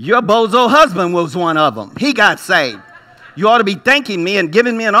 Your bozo husband was one of them. He got saved. You ought to be thanking me and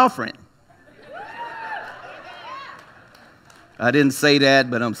giving me an offering. I didn't say that,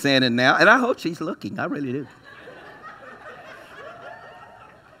 but I'm saying it now. And I hope she's looking. I really do.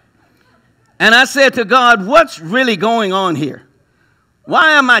 And I said to God, what's really going on here?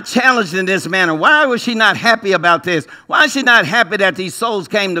 Why am I challenged in this manner? Why was she not happy about this? Why is she not happy that these souls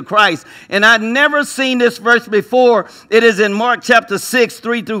came to Christ? And I'd never seen this verse before. It is in Mark chapter 6,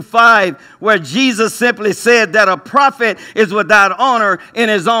 3 through 5, where Jesus simply said that a prophet is without honor in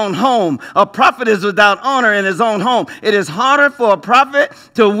his own home. A prophet is without honor in his own home. It is harder for a prophet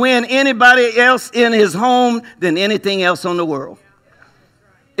to win anybody else in his home than anything else on the world.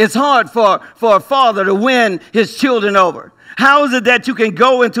 It's hard for a father to win his children over. How is it that you can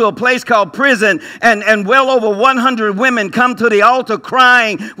go into a place called prison and well over 100 women come to the altar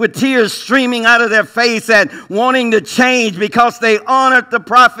crying with tears streaming out of their face and wanting to change because they honored the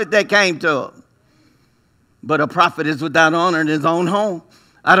prophet that came to them? But a prophet is without honor in his own home.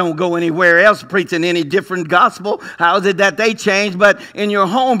 I don't go anywhere else preaching any different gospel. How is it that they change? But in your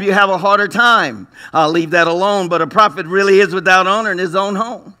home, you have a harder time. I'll leave that alone. But a prophet really is without honor in his own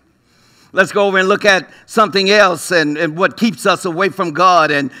home. Let's go over and look at something else and what keeps us away from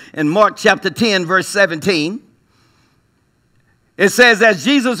God. And in Mark chapter 10, verse 17, it says, as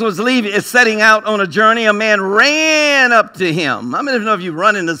Jesus was setting out on a journey, a man ran up to him. How many of you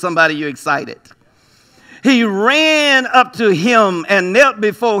run into somebody you're excited? He ran up to him and knelt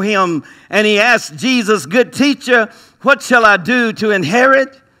before him, and he asked Jesus, good teacher, what shall I do to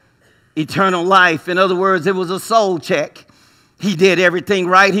inherit eternal life? In other words, it was a soul check. He did everything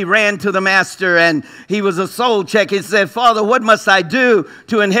right. He ran to the master and he was a soul check. He said, Father, what must I do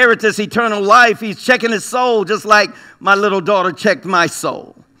to inherit this eternal life? He's checking his soul just like my little daughter checked my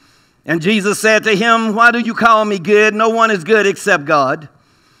soul. And Jesus said to him, why do you call me good? No one is good except God.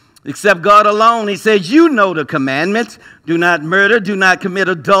 Except God alone. He says, you know the commandments. Do not murder. Do not commit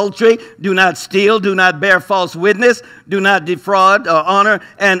adultery. Do not steal. Do not bear false witness. Do not defraud or honor.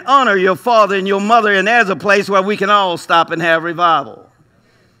 And honor your father and your mother. And there's a place where we can all stop and have revival.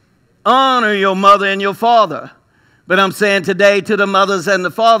 Honor your mother and your father. But I'm saying today to the mothers and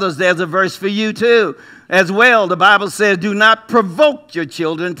the fathers, there's a verse for you too. As well, the Bible says, do not provoke your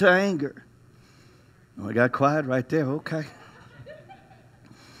children to anger. Oh, I got quiet right there. Okay.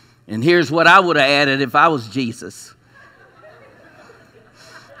 And here's what I would have added if I was Jesus.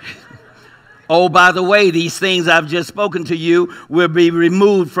 Oh, by the way, these things I've just spoken to you will be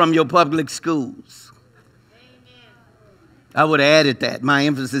removed from your public schools. I would have added that. My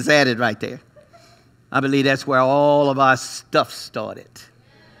emphasis added right there. I believe that's where all of our stuff started.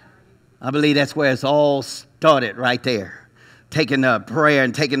 I believe that's where it's all started right there. taking the prayer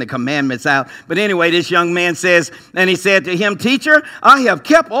and taking the commandments out. But anyway, this young man says, and he said to him, "Teacher, I have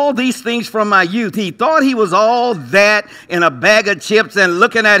kept all these things from my youth." He thought he was all that in a bag of chips, and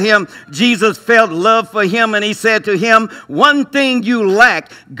looking at him, Jesus felt love for him, and he said to him, "One thing you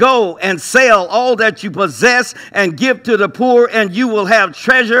lack, go and sell all that you possess and give to the poor, and you will have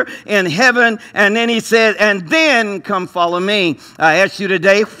treasure in heaven." And then he said, "And then come follow me." I ask you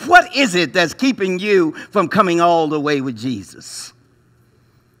today, what is it that's keeping you from coming all the way with Jesus?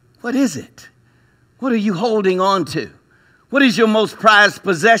 What is it? What are you holding on to? What is your most prized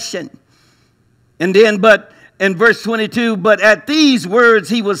possession? And then, but in verse 22, but at these words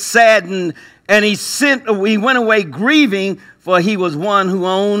he was saddened, and he went away grieving, for he was one who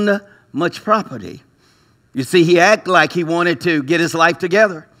owned much property. You see, he acted like he wanted to get his life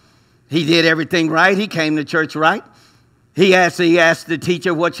together. He did everything right. He came to church right. He asked the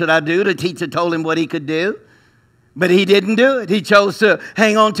teacher, "What should I do?" The teacher told him what he could do. But he didn't do it. He chose to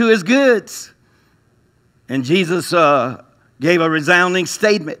hang on to his goods. And Jesus gave a resounding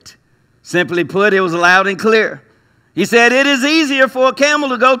statement. Simply put, it was loud and clear. He said, "It is easier for a camel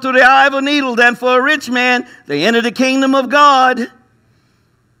to go through the eye of a needle than for a rich man to enter the kingdom of God."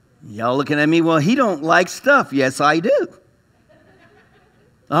 Y'all looking at me, well, he don't like stuff. Yes, I do.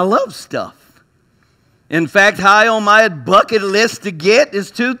 I love stuff. In fact, high on my bucket list to get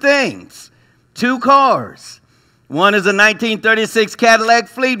is two things, two cars. One is a 1936 Cadillac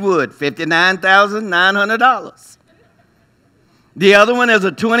Fleetwood, $59,900. The other one is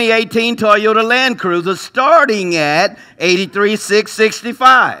a 2018 Toyota Land Cruiser, starting at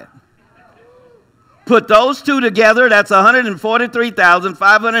 $83,665. Put those two together, that's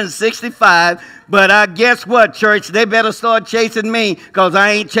 $143,565. But I guess what, church? They better start chasing me, because I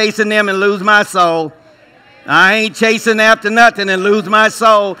ain't chasing them and lose my soul. I ain't chasing after nothing and lose my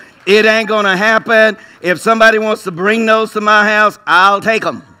soul. It ain't going to happen. If somebody wants to bring those to my house, I'll take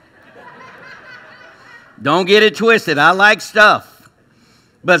them. Don't get it twisted. I like stuff.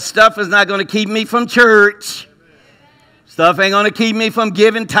 But stuff is not going to keep me from church. Stuff ain't going to keep me from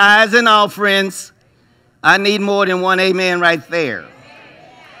giving tithes and offerings. I need more than one amen right there.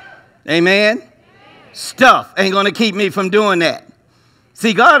 Amen? Stuff ain't going to keep me from doing that.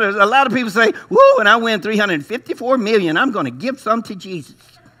 See, God, a lot of people say, "Woo, and I win $354 million. I'm going to give some to Jesus."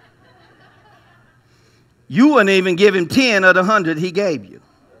 You wouldn't even give him 10 of the 100 he gave you.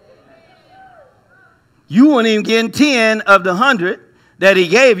 You wouldn't even give 10 of the 100 that he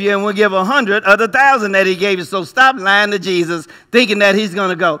gave you, and we'll give 100 of the 1,000 that he gave you. So stop lying to Jesus, thinking that he's going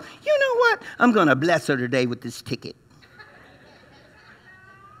to go, "You know what? I'm going to bless her today with this ticket."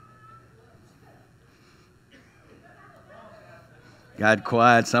 Got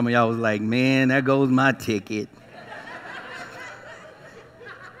quiet. Some of y'all was like, "Man, there goes my ticket."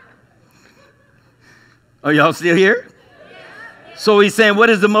 Are y'all still here? So he's saying,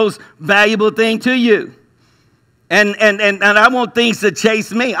 what is the most valuable thing to you? And I want things to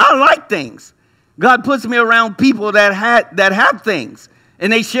chase me. I like things. God puts me around people that have things,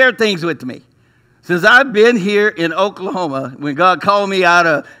 and they share things with me. Since I've been here in Oklahoma, when God called me out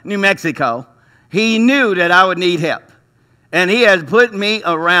of New Mexico, he knew that I would need help. And he has put me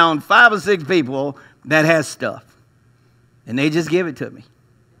around 5 or 6 people that has stuff. And they just give it to me.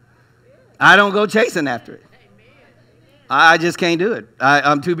 I don't go chasing after it. I just can't do it.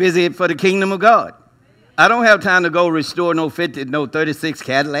 I'm too busy for the kingdom of God. I don't have time to go restore no 36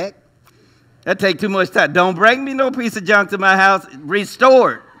 Cadillac. That take too much time. Don't bring me no piece of junk to my house.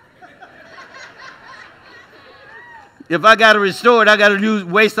 Restore it. If I got to restore it, I got to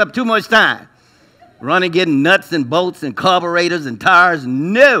waste up too much time. Running, getting nuts and bolts and carburetors and tires.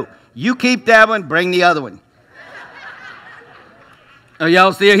 No. You keep that one, bring the other one. Are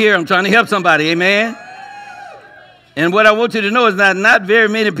y'all still here? I'm trying to help somebody, amen? And what I want you to know is that not very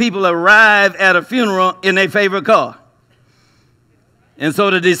many people arrive at a funeral in their favorite car. And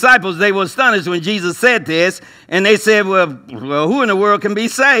so the disciples, they were astonished when Jesus said this, and they said, well, who in the world can be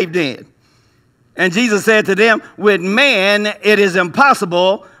saved then? And Jesus said to them, with man it is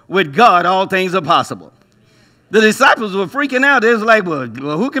impossible, with God all things are possible. The disciples were freaking out. They was like, well,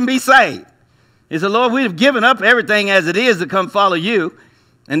 who can be saved? He said, Lord, we've given up everything as it is to come follow you.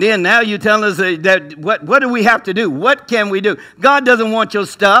 And then now you tell us that what do we have to do? What can we do? God doesn't want your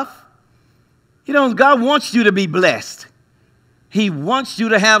stuff. God wants you to be blessed. He wants you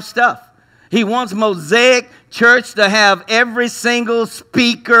to have stuff. He wants Mosaic Church to have every single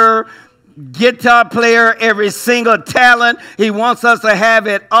speaker, guitar player, every single talent. He wants us to have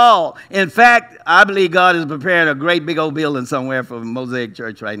it all. In fact, I believe God is preparing a great big old building somewhere for Mosaic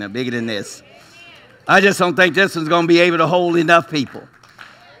Church right now, bigger than this. I just don't think this is going to be able to hold enough people.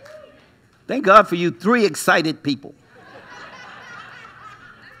 Thank God for you 3 excited people.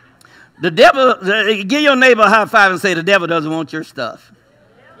 The devil, give your neighbor a high five and say, the devil doesn't want your stuff.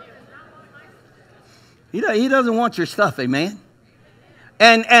 He doesn't want your stuff, amen.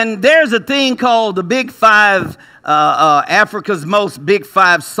 And there's a thing called the Big Five, Africa's most Big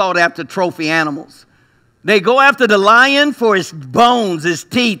Five sought after trophy animals. They go after the lion for his bones, his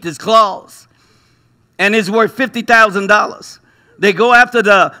teeth, his claws. And it's worth $50,000. They go after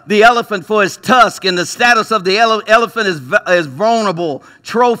the elephant for his tusk, and the status of the elephant is vulnerable.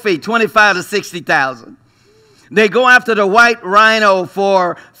 Trophy, $25,000 to $60,000. They go after the white rhino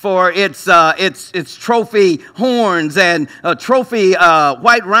for its trophy horns, and a trophy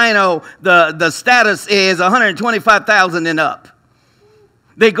white rhino, the status is $125,000 and up.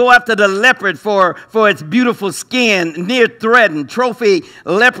 They go after the leopard for its beautiful skin, near threatened. Trophy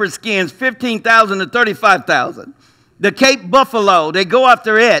leopard skins, $15,000 to $35,000. The Cape buffalo, they go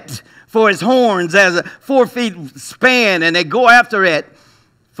after it for its horns as a 4 feet span, and they go after it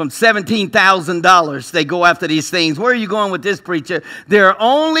from $17,000. They go after these things. Where are you going with this, preacher? They're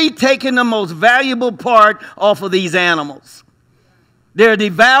only taking the most valuable part off of these animals. They're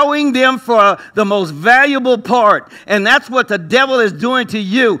devouring them for the most valuable part. And that's what the devil is doing to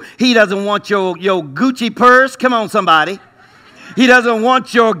you. He doesn't want your Gucci purse. Come on, somebody. He doesn't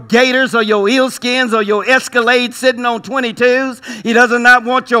want your Gators or your eelskins or your Escalade sitting on 22s. He does not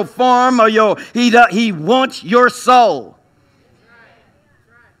want your farm or he wants your soul.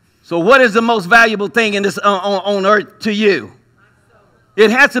 So what is the most valuable thing in this on earth to you?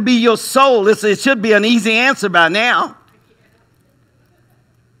 It has to be your soul. It should be an easy answer by now.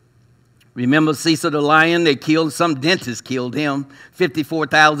 Remember Cecil the lion? They killed, some dentist killed him,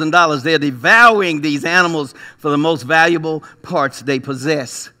 $54,000. They're devouring these animals for the most valuable parts they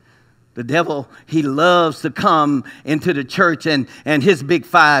possess. The devil, he loves to come into the church, and his big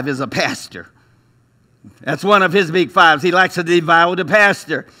five is a pastor. That's one of his big fives. He likes to devour the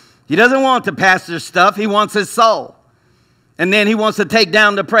pastor. He doesn't want the pastor's stuff. He wants his soul. And then he wants to take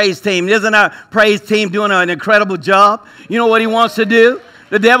down the praise team. Isn't our praise team doing an incredible job? You know what he wants to do?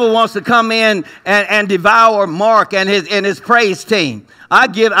 The devil wants to come in and devour Mark and his praise team. I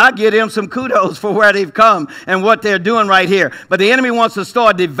give them some kudos for where they've come and what they're doing right here. But the enemy wants to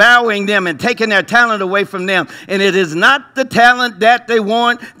start devouring them and taking their talent away from them. And it is not the talent that they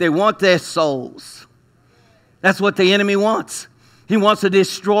want their souls. That's what the enemy wants. He wants to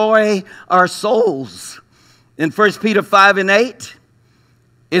destroy our souls. In 1 Peter 5 and 8,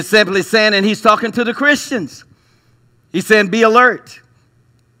 it's simply saying, and he's talking to the Christians. He's saying, be alert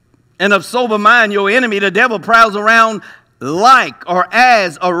and of sober mind. Your enemy, the devil, prowls around like or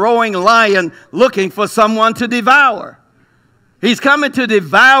as a roaring lion looking for someone to devour. He's coming to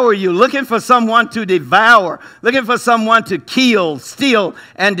devour you, looking for someone to devour, looking for someone to kill, steal,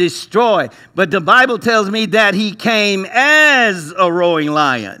 and destroy. But the Bible tells me that he came as a roaring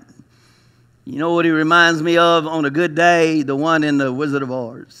lion. You know what he reminds me of on a good day? The one in the Wizard of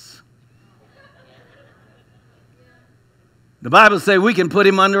Oz. The Bible says we can put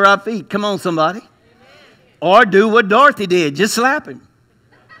him under our feet. Come on, somebody. Amen. Or do what Dorothy did. Just slap him.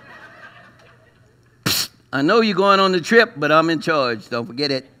 Psst, I know you're going on the trip, but I'm in charge. Don't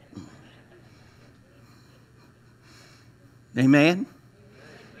forget it. Amen.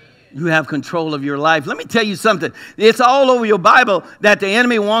 You have control of your life. Let me tell you something. It's all over your Bible that the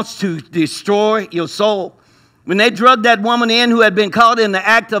enemy wants to destroy your soul. When they drugged that woman in who had been caught in the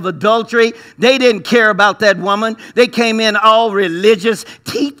act of adultery, they didn't care about that woman. They came in all religious.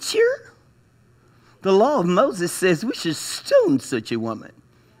 Teacher, the law of Moses says we should stone such a woman.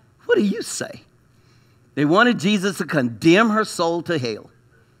 What do you say? They wanted Jesus to condemn her soul to hell.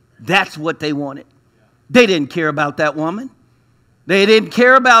 That's what they wanted. They didn't care about that woman. They didn't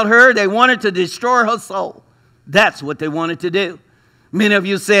care about her. They wanted to destroy her soul. That's what they wanted to do. Many of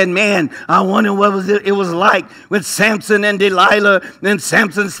you said, man, I wonder what it was like with Samson and Delilah. And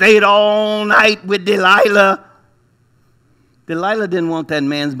Samson stayed all night with Delilah. Delilah didn't want that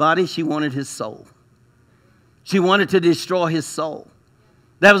man's body. She wanted his soul. She wanted to destroy his soul.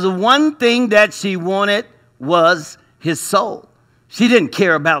 That was the one thing that she wanted, was his soul. She didn't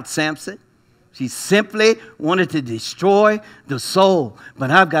care about Samson. She simply wanted to destroy the soul.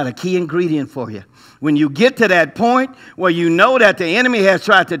 But I've got a key ingredient for you. When you get to that point where you know that the enemy has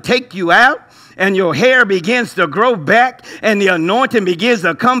tried to take you out and your hair begins to grow back and the anointing begins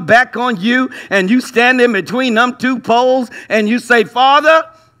to come back on you and you stand in between them two poles and you say, Father,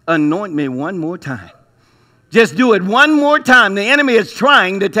 anoint me one more time. Just do it one more time. The enemy is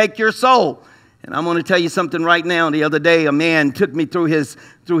trying to take your soul. And I'm going to tell you something right now. The other day, a man took me through his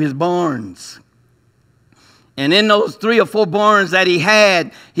barns. And in those 3 or 4 barns that he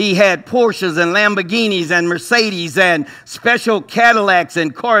had Porsches and Lamborghinis and Mercedes and special Cadillacs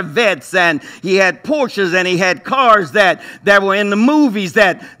and Corvettes. And he had Porsches and he had cars that were in the movies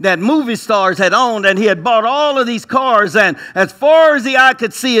that movie stars had owned. And he had bought all of these cars. And as far as the eye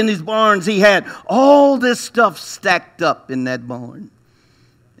could see in these barns, he had all this stuff stacked up in that barn.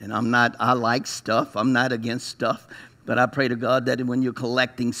 And I like stuff. I'm not against stuff. But I pray to God that when you're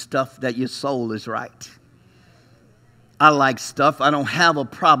collecting stuff, that your soul is right. I like stuff. I don't have a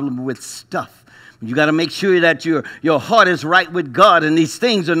problem with stuff. You got to make sure that your heart is right with God, and these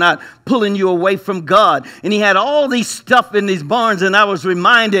things are not pulling you away from God. And he had all these stuff in these barns, and I was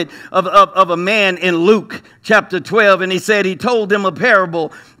reminded of a man in Luke chapter 12, and he told them a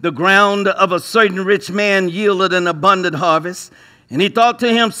parable. The ground of a certain rich man yielded an abundant harvest. And he thought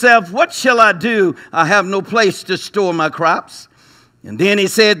to himself, what shall I do? I have no place to store my crops. And then he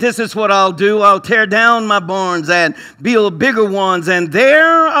said, this is what I'll do. I'll tear down my barns and build bigger ones. And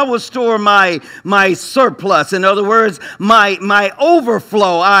there I will store my surplus. In other words, my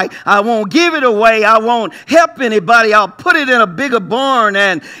overflow. I won't give it away. I won't help anybody. I'll put it in a bigger barn.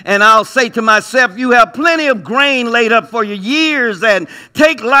 And I'll say to myself, you have plenty of grain laid up for your years. And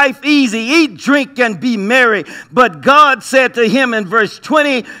take life easy. Eat, drink, and be merry. But God said to him in verse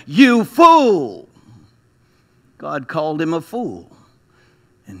 20, you fool. God called him a fool.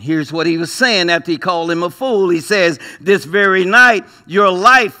 And here's what he was saying after he called him a fool. He says, this very night, your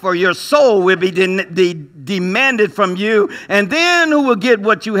life or your soul will be demanded from you. And then who will get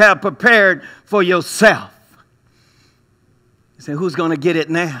what you have prepared for yourself? He said, who's going to get it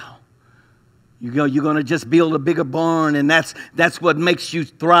now? You're going to just build a bigger barn, and that's what makes you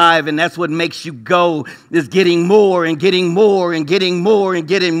thrive, and that's what makes you go, is getting more and getting more and getting more and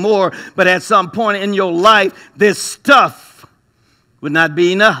getting more. But at some point in your life, this stuff would not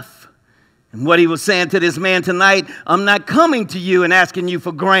be enough. And what he was saying to this man tonight, I'm not coming to you and asking you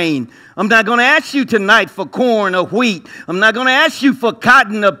for grain. I'm not going to ask you tonight for corn or wheat. I'm not going to ask you for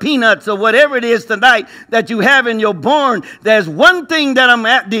cotton or peanuts or whatever it is tonight that you have in your barn. There's one thing that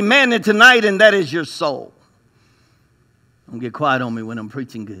I'm demanding tonight, and that is your soul. Don't get quiet on me when I'm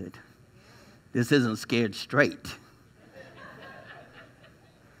preaching good. This isn't scared straight.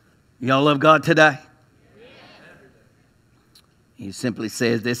 Y'all love God today? He simply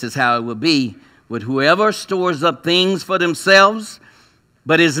says this is how it will be with whoever stores up things for themselves,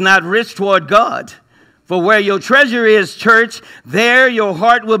 but is not rich toward God. For where your treasure is, church, there your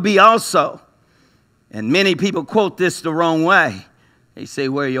heart will be also. And many people quote this the wrong way. They say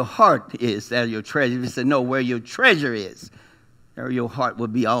where your heart is, there your treasure. They say no, where your treasure is, there your heart will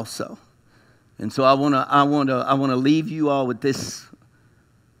be also. And so I want to leave you all with this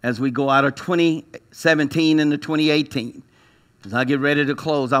as we go out of 2017 into 2018. As I get ready to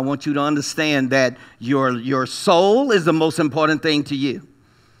close, I want you to understand that your soul is the most important thing to you.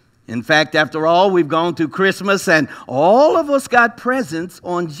 In fact, after all, we've gone through Christmas, and all of us got presents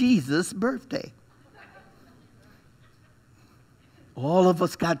on Jesus' birthday. All of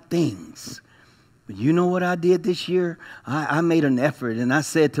us got things. But you know what I did this year? I made an effort, and I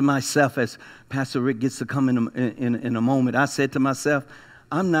said to myself, as Pastor Rick gets to come in a moment, I said to myself,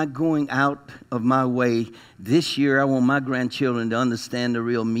 I'm not going out of my way. This year, I want my grandchildren to understand the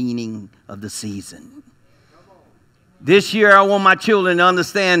real meaning of the season. This year, I want my children to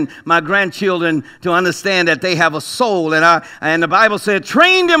understand, my grandchildren to understand that they have a soul. And the Bible said,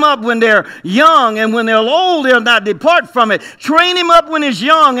 train them up when they're young, and when they're old, they'll not depart from it. Train them up when he's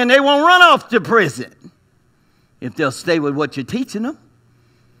young, and they won't run off to prison if they'll stay with what you're teaching them.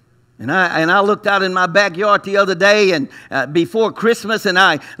 And I looked out in my backyard the other day and before Christmas, and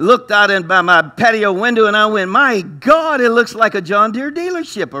I looked out by my patio window, and I went, my God, it looks like a John Deere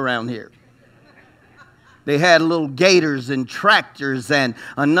dealership around here. They had little gators and tractors and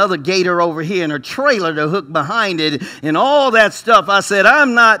another gator over here and a trailer to hook behind it and all that stuff. I said,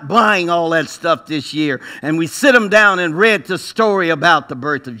 I'm not buying all that stuff this year. And we sit them down and read the story about the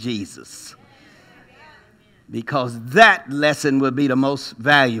birth of Jesus, because that lesson would be the most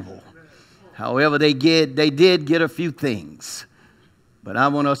valuable. However, they did get a few things. But I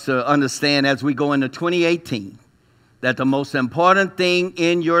want us to understand as we go into 2018 that the most important thing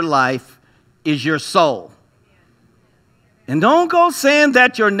in your life is your soul. And don't go saying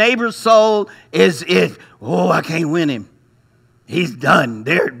that your neighbor's soul is it. Oh, I can't win him. He's done.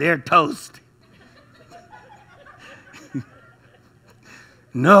 They're toast.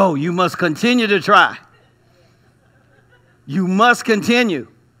 No, you must continue to try. You must continue.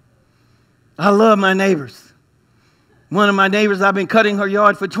 I love my neighbors. One of my neighbors, I've been cutting her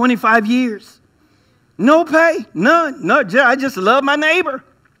yard for 25 years. No pay, none. No, I just love my neighbor.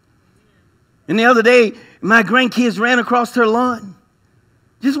 And the other day, my grandkids ran across her lawn.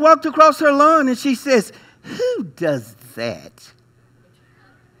 Just walked across her lawn, and she says, who does that?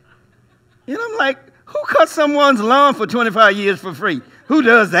 And I'm like, who cut someone's lawn for 25 years for free? Who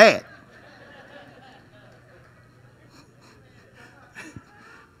does that?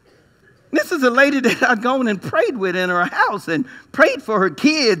 This is a lady that I'd gone and prayed with in her house and prayed for her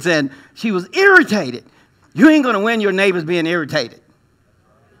kids, and she was irritated. You ain't going to win your neighbors being irritated.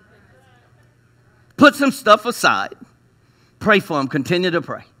 Put some stuff aside. Pray for them. Continue to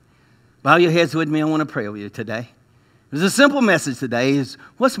pray. Bow your heads with me. I want to pray with you today. There's a simple message today is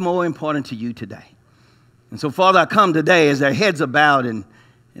what's more important to you today? And so, Father, I come today as their heads are bowed and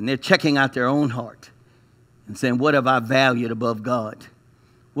they're checking out their own heart and saying, what have I valued above God?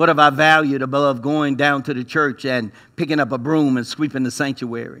 What have I valued above going down to the church and picking up a broom and sweeping the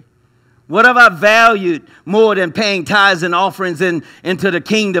sanctuary? What have I valued more than paying tithes and offerings into the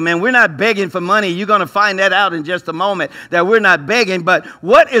kingdom? And we're not begging for money. You're going to find that out in just a moment, that we're not begging. But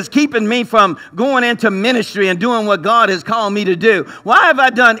what is keeping me from going into ministry and doing what God has called me to do? Why have I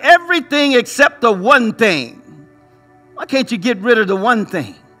done everything except the one thing? Why can't you get rid of the one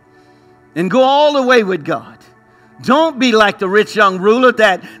thing and go all the way with God? Don't be like the rich young ruler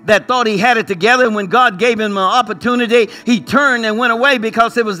that thought he had it together. And when God gave him an opportunity, he turned and went away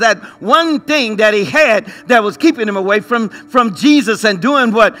because it was that one thing that he had that was keeping him away from Jesus and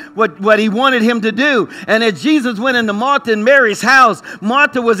doing what he wanted him to do. And as Jesus went into Martha and Mary's house,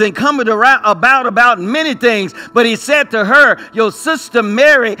 Martha was encumbered about many things. But he said to her, your sister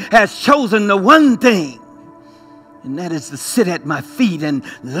Mary has chosen the one thing. And that is to sit at my feet and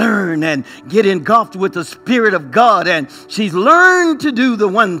learn and get engulfed with the Spirit of God. And she's learned to do the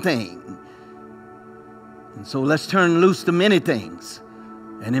one thing. And so let's turn loose to many things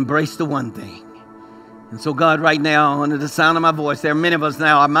and embrace the one thing. And so God, right now, under the sound of my voice, there are many of us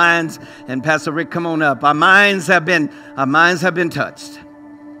now, our minds, and Pastor Rick, come on up. Our minds have been touched.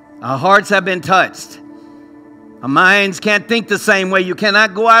 Our hearts have been touched. Our minds can't think the same way. You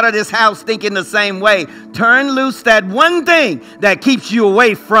cannot go out of this house thinking the same way. Turn loose that one thing that keeps you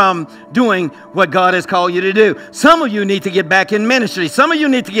away from doing what God has called you to do. Some of you need to get back in ministry. Some of you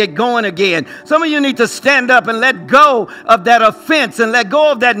need to get going again. Some of you need to stand up and let go of that offense and let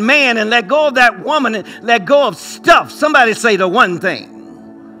go of that man and let go of that woman and let go of stuff. Somebody say the one thing.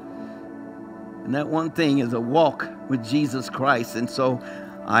 And that one thing is a walk with Jesus Christ. And so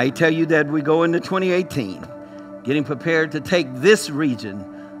I tell you that we go into 2018. Getting prepared to take this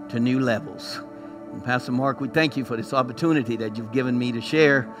region to new levels. And Pastor Mark, we thank you for this opportunity that you've given me to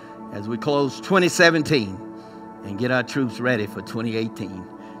share as we close 2017 and get our troops ready for 2018.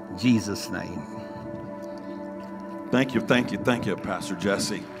 In Jesus' name. Thank you, Pastor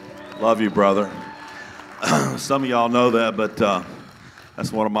Jesse. Love you, brother. Some of y'all know that, but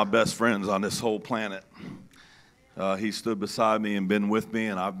that's one of my best friends on this whole planet. He stood beside me and been with me,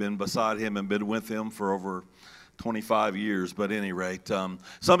 and I've been beside him and been with him for over 25 years, but at any rate, some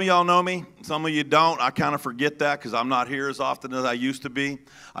of y'all know me, some of you don't. I kind of forget that because I'm not here as often as I used to be.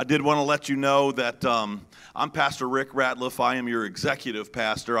 I did want to let you know that I'm Pastor Rick Ratliff. I am your executive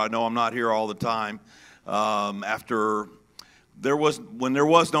pastor. I know I'm not here all the time. When there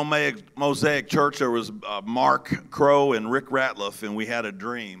was no Mosaic Church, there was Mark Crow and Rick Ratliff, and we had a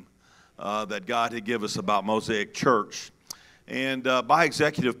dream that God had given us about Mosaic Church. And by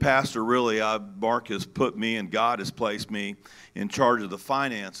executive pastor, really, Mark has put me and God has placed me in charge of the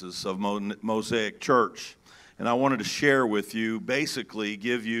finances of Mosaic Church. And I wanted to share with you, basically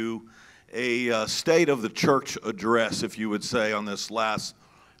give you a state of the church address, if you would say, on this last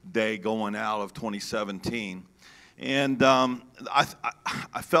day going out of 2017. And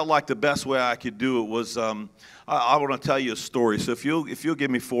I felt like the best way I could do it was I want to tell you a story. So if you'll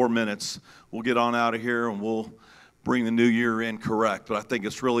give me 4 minutes, we'll get on out of here and we'll bring the new year in correct. But I think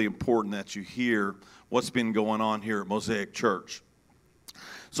it's really important that you hear what's been going on here at Mosaic Church.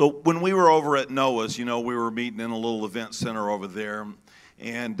 So when we were over at Noah's, we were meeting in a little event center over there.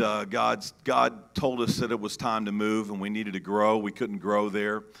 And God told us that it was time to move and we needed to grow. We couldn't grow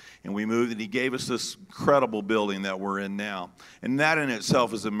there. And we moved, and he gave us this incredible building that we're in now. And that in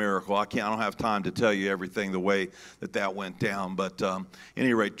itself is a miracle. I don't have time to tell you everything the way that went down. But at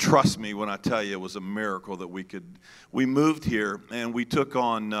any rate, trust me when I tell you it was a miracle that we moved here, and we took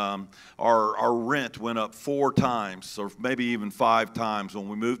on our rent went up 4 times, or maybe even 5 times when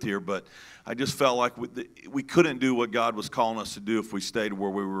we moved here. But I just felt like we couldn't do what God was calling us to do if we stayed where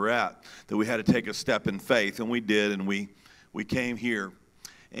we were at, that we had to take a step in faith, and we did, and we came here.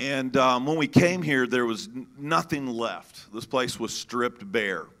 And when we came here, there was nothing left. This place was stripped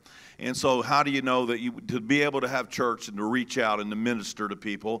bare. And so how do you know that to be able to have church and to reach out and to minister to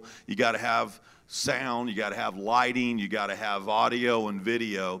people, you got to have sound, you got to have lighting, you got to have audio and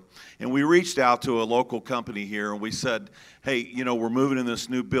video. And we reached out to a local company here and we said, hey, you know, we're moving in this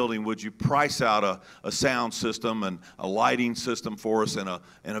new building. Would you price out a sound system and a lighting system for us and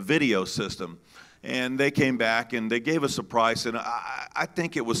a video system? And they came back and they gave us a price, and I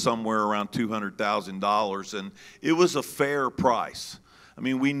think it was somewhere around $200,000, and it was a fair price. I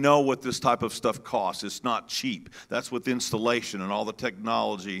mean, we know what this type of stuff costs. It's not cheap. That's with installation and all the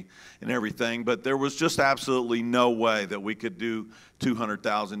technology and everything, but there was just absolutely no way that we could do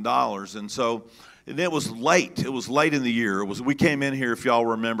 $200,000. And so, and it was late. It was late in the year. We came in here, if y'all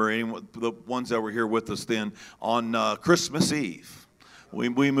remember, the ones that were here with us then, on Christmas Eve.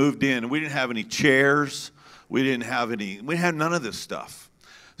 We moved in, and we didn't have any chairs. We had none of this stuff.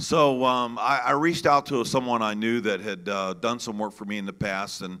 So I reached out to someone I knew that had done some work for me in the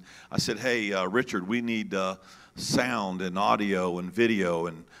past, and I said, hey, Richard, we need sound and audio and video,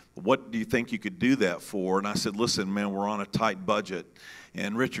 and what do you think you could do that for? And I said, listen, man, we're on a tight budget.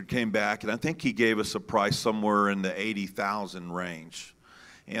 And Richard came back, and I think he gave us a price somewhere in the $80,000 range,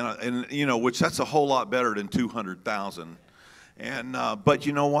 and you know, which that's a whole lot better than $200,000. And but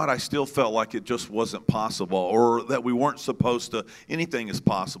you know what? I still felt like it just wasn't possible, or that we weren't supposed to. Anything is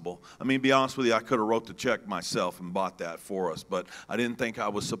possible. I mean, to be honest with you, I could have wrote the check myself and bought that for us, but I didn't think I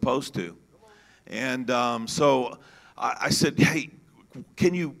was supposed to. And so I said, hey,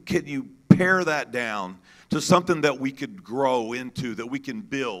 can you pare that down to something that we could grow into, that we can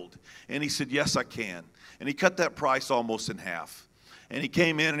build? And he said, yes, I can. And he cut that price almost in half. And he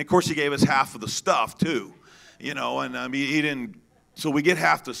came in, and of course he gave us half of the stuff too. You know, and I mean, he didn't, so we get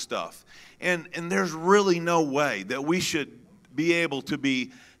half the stuff. And there's really no way that we should be able to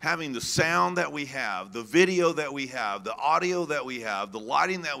be having the sound that we have, the video that we have, the audio that we have, the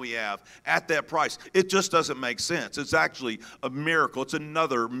lighting that we have at that price. It just doesn't make sense. It's actually a miracle. It's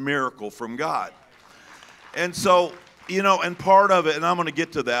another miracle from God. And so, you know, and part of it, and I'm going to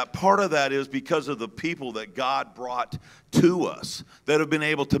get to that, part of that is because of the people that God brought to us that have been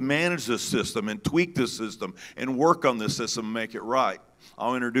able to manage this system and tweak this system and work on this system and make it right.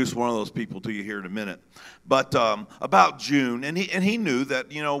 I'll introduce one of those people to you here in a minute. But about June, and he knew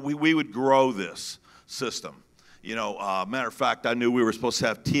that, you know, we would grow this system. You know, matter of fact, I knew we were supposed to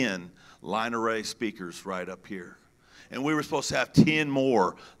have 10 line array speakers right up here. And we were supposed to have 10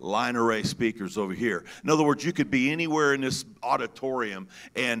 more line array speakers over here. In other words, you could be anywhere in this auditorium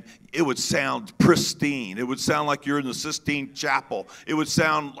and it would sound pristine. It would sound like you're in the Sistine Chapel. It would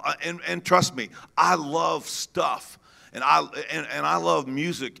sound, and trust me, I love stuff. And I love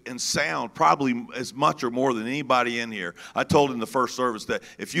music and sound probably as much or more than anybody in here. I told in the first service that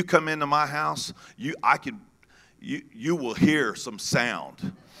if you come into my house, you will hear some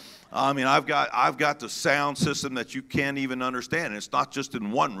sound. I mean, I've got the sound system that you can't even understand. And it's not just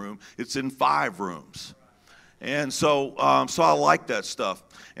in one room; it's in 5 rooms. And so I like that stuff.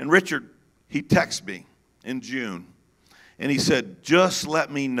 And Richard, he texted me in June, and he said, "Just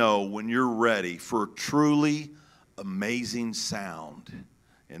let me know when you're ready for truly amazing sound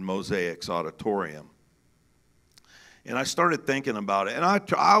in Mosaic's auditorium." And I started thinking about it, and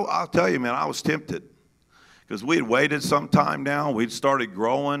I'll tell you, man, I was tempted. Because we had waited some time now, we'd started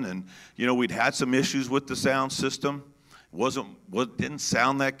growing, and you know, we'd had some issues with the sound system. Didn't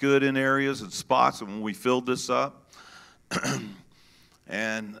sound that good in areas and spots, and when we filled this up,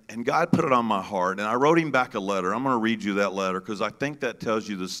 and God put it on my heart, and I wrote him back a letter. I'm going to read you that letter because I think that tells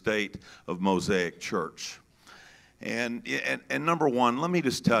you the state of Mosaic Church. And number one, let me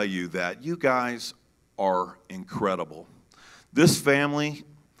just tell you that you guys are incredible. This family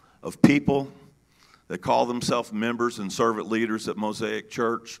of people that call themselves members and servant leaders at Mosaic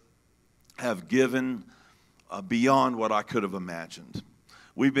Church have given beyond what I could have imagined.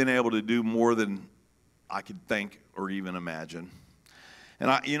 We've been able to do more than I could think or even imagine.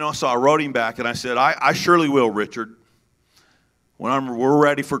 And so I wrote him back and I said, I surely will, Richard. When we're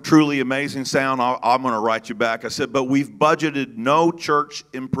ready for truly amazing sound, I'm going to write you back. I said, but we've budgeted no church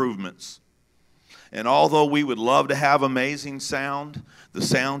improvements. And although we would love to have amazing sound, the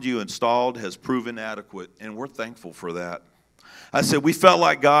sound you installed has proven adequate, and we're thankful for that. I said, we felt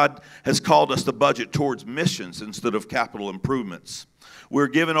like God has called us to budget towards missions instead of capital improvements. We're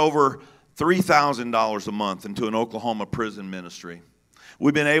giving over $3,000 a month into an Oklahoma prison ministry.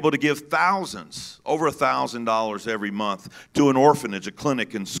 We've been able to give thousands, over $1,000 every month, to an orphanage, a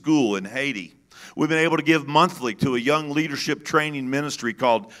clinic, and school in Haiti. We've been able to give monthly to a young leadership training ministry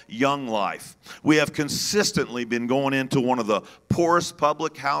called Young Life. We have consistently been going into one of the poorest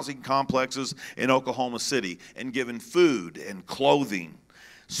public housing complexes in Oklahoma City and giving food and clothing.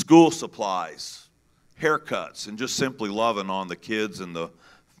 school supplies, haircuts, and just simply loving on the kids and the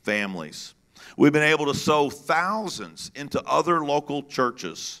families. We've been able to sow thousands into other local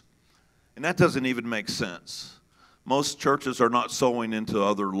churches, and that doesn't even make sense. Most churches are not sowing into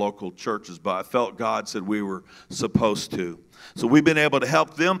other local churches, but I felt God said we were supposed to. So we've been able to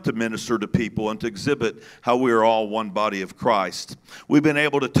help them to minister to people and to exhibit how we are all one body of Christ. We've been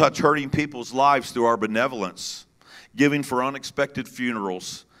able to touch hurting people's lives through our benevolence, giving for unexpected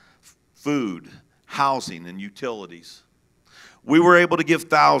funerals, food, housing, and utilities. We were able to give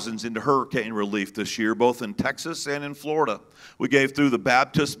thousands into hurricane relief this year, both in Texas and in Florida. We gave through the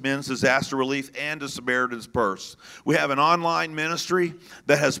Baptist Men's Disaster Relief and the Samaritan's Purse. We have an online ministry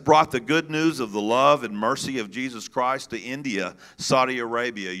that has brought the good news of the love and mercy of Jesus Christ to India, Saudi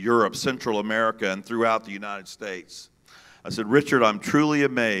Arabia, Europe, Central America, and throughout the United States. I said, Richard, I'm truly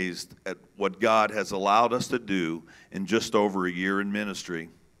amazed at what God has allowed us to do in just over a year in ministry.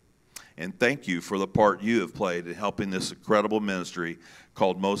 And thank you for the part you have played in helping this incredible ministry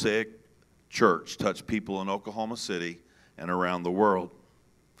called Mosaic Church touch people in Oklahoma City and around the world.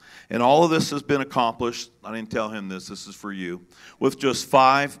 And all of this has been accomplished, I didn't tell him this is for you, with just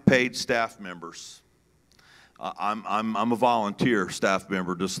 5 paid staff members. I'm a volunteer staff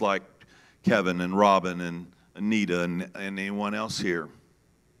member, just like Kevin and Robin and Anita and anyone else here.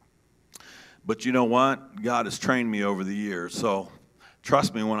 But you know what? God has trained me over the years, so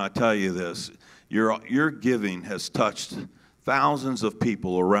trust me when I tell you this. Your giving has touched thousands of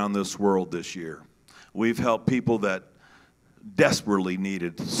people around this world this year. We've helped people that desperately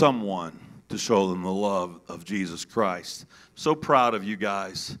needed someone to show them the love of Jesus Christ. So proud of you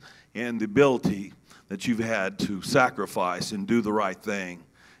guys and the ability that you've had to sacrifice and do the right thing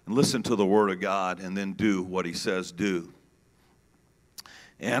and listen to the Word of God and then do what He says do.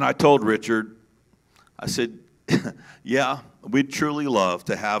 And I told Richard, I said, yeah, we'd truly love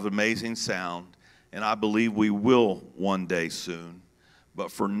to have amazing sound, and I believe we will one day soon.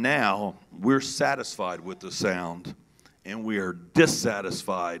 But for now, we're satisfied with the sound, and we are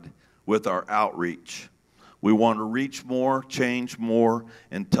dissatisfied with our outreach. We want to reach more, change more,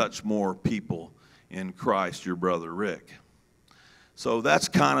 and touch more people in Christ, your brother Rick. So that's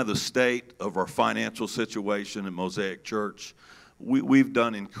kind of the state of our financial situation at Mosaic Church. We've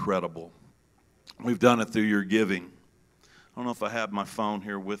done incredible. We've done it through your giving. I don't know if I have my phone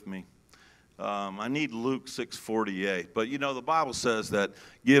here with me. I need Luke 6:48. But you know, the Bible says that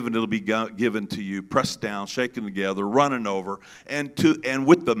given, it'll be given to you, pressed down, shaken together, running over, and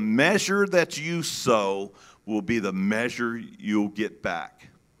with the measure that you sow will be the measure you'll get back.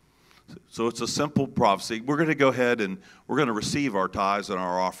 So it's a simple prophecy. We're going to go ahead and we're going to receive our tithes and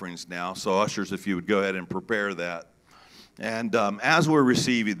our offerings now. So ushers, if you would go ahead and prepare that. And as we're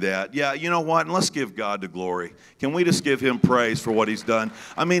receiving that, yeah, you know what? And let's give God the glory. Can we just give Him praise for what He's done?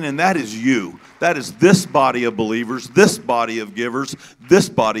 I mean, and that is you. That is this body of believers, this body of givers, this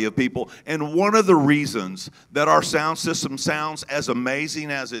body of people. And one of the reasons that our sound system sounds as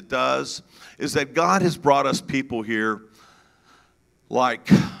amazing as it does is that God has brought us people here like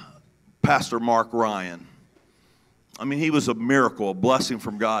Pastor Mark Ryan. I mean, he was a miracle, a blessing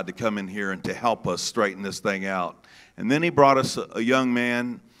from God to come in here and to help us straighten this thing out. And then he brought us a young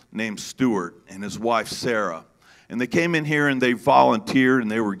man named Stuart and his wife Sarah. And they came in here and they volunteered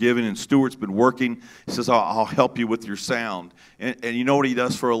and they were giving, and Stuart's been working. He says, I'll help you with your sound. And you know what he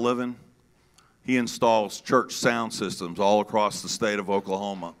does for a living? He installs church sound systems all across the state of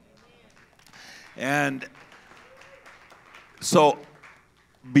Oklahoma. And so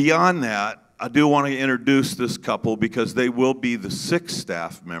beyond that, I do want to introduce this couple because they will be the 6th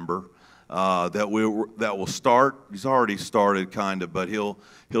staff member that will start. He's already started kind of, but he'll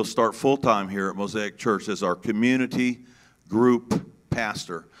start full-time here at Mosaic Church as our community group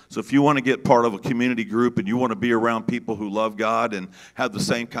pastor. So if you want to get part of a community group and you want to be around people who love God and have the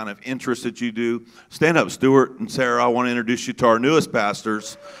same kind of interest that you do, stand up, Stuart and Sarah. I want to introduce you to our newest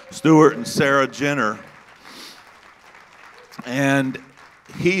pastors, Stuart and Sarah Jenner. And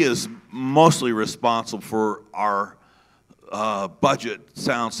he is mostly responsible for our budget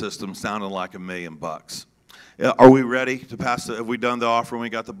sound system sounding like $1 million. Are we ready to pass have we done the offering? We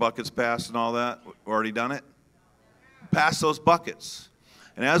got the buckets passed and all that? Already done it? Pass those buckets.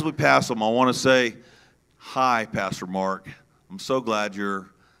 And as we pass them, I want to say, hi, Pastor Mark. I'm so glad you're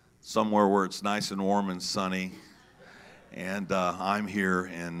somewhere where it's nice and warm and sunny. And I'm here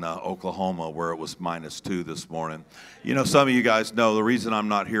in Oklahoma where it was -2 this morning. You know, some of you guys know the reason I'm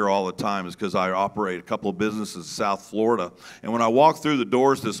not here all the time is because I operate a couple of businesses in South Florida. And when I walked through the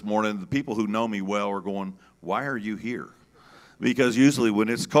doors this morning, the people who know me well are going, why are you here? Because usually when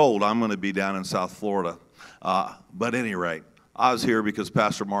it's cold, I'm going to be down in South Florida. But at any rate, I was here because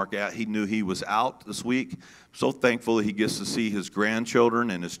Pastor Mark, he knew he was out this week. So thankful that he gets to see his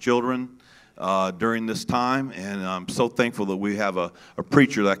grandchildren and his children during this time. And I'm so thankful that we have a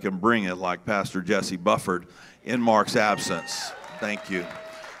preacher that can bring it like Pastor Jesse Bufford in Mark's absence. Thank you.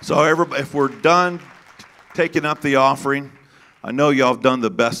 So everybody, if we're done taking up the offering, I know y'all have done the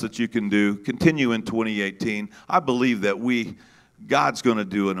best that you can do. Continue in 2018. I believe that God's going to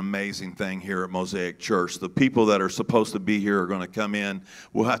do an amazing thing here at Mosaic Church. The people that are supposed to be here are going to come in.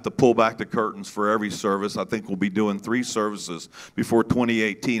 We'll have to pull back the curtains for every service. I think we'll be doing 3 services before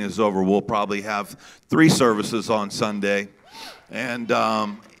 2018 is over. We'll probably have 3 services on Sunday. And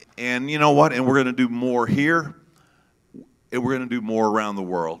you know what? And we're going to do more here. And we're going to do more around the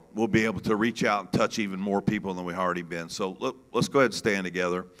world. We'll be able to reach out and touch even more people than we've already been. So let's go ahead and stand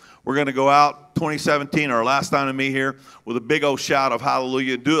together. We're going to go out 2017, our last time to meet here, with a big old shout of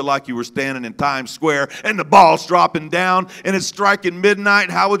hallelujah. Do it like you were standing in Times Square and the ball's dropping down and it's striking midnight.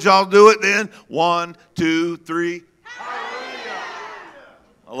 How would y'all do it then? 1, 2, 3. Hallelujah.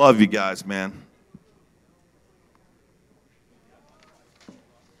 I love you guys, man.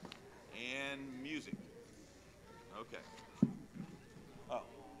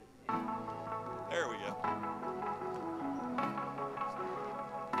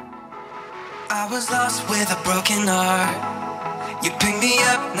 I was lost with a broken heart. You picked me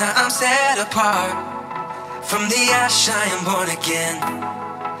up, now I'm set apart. From the ash I am born again,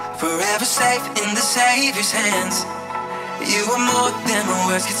 forever safe in the Savior's hands. You are more than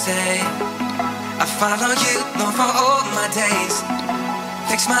my words could say. I follow you, Lord, for all my days.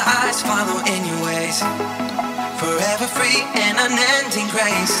 Fix my eyes, follow in your ways. Forever free and unending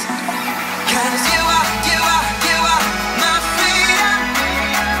grace.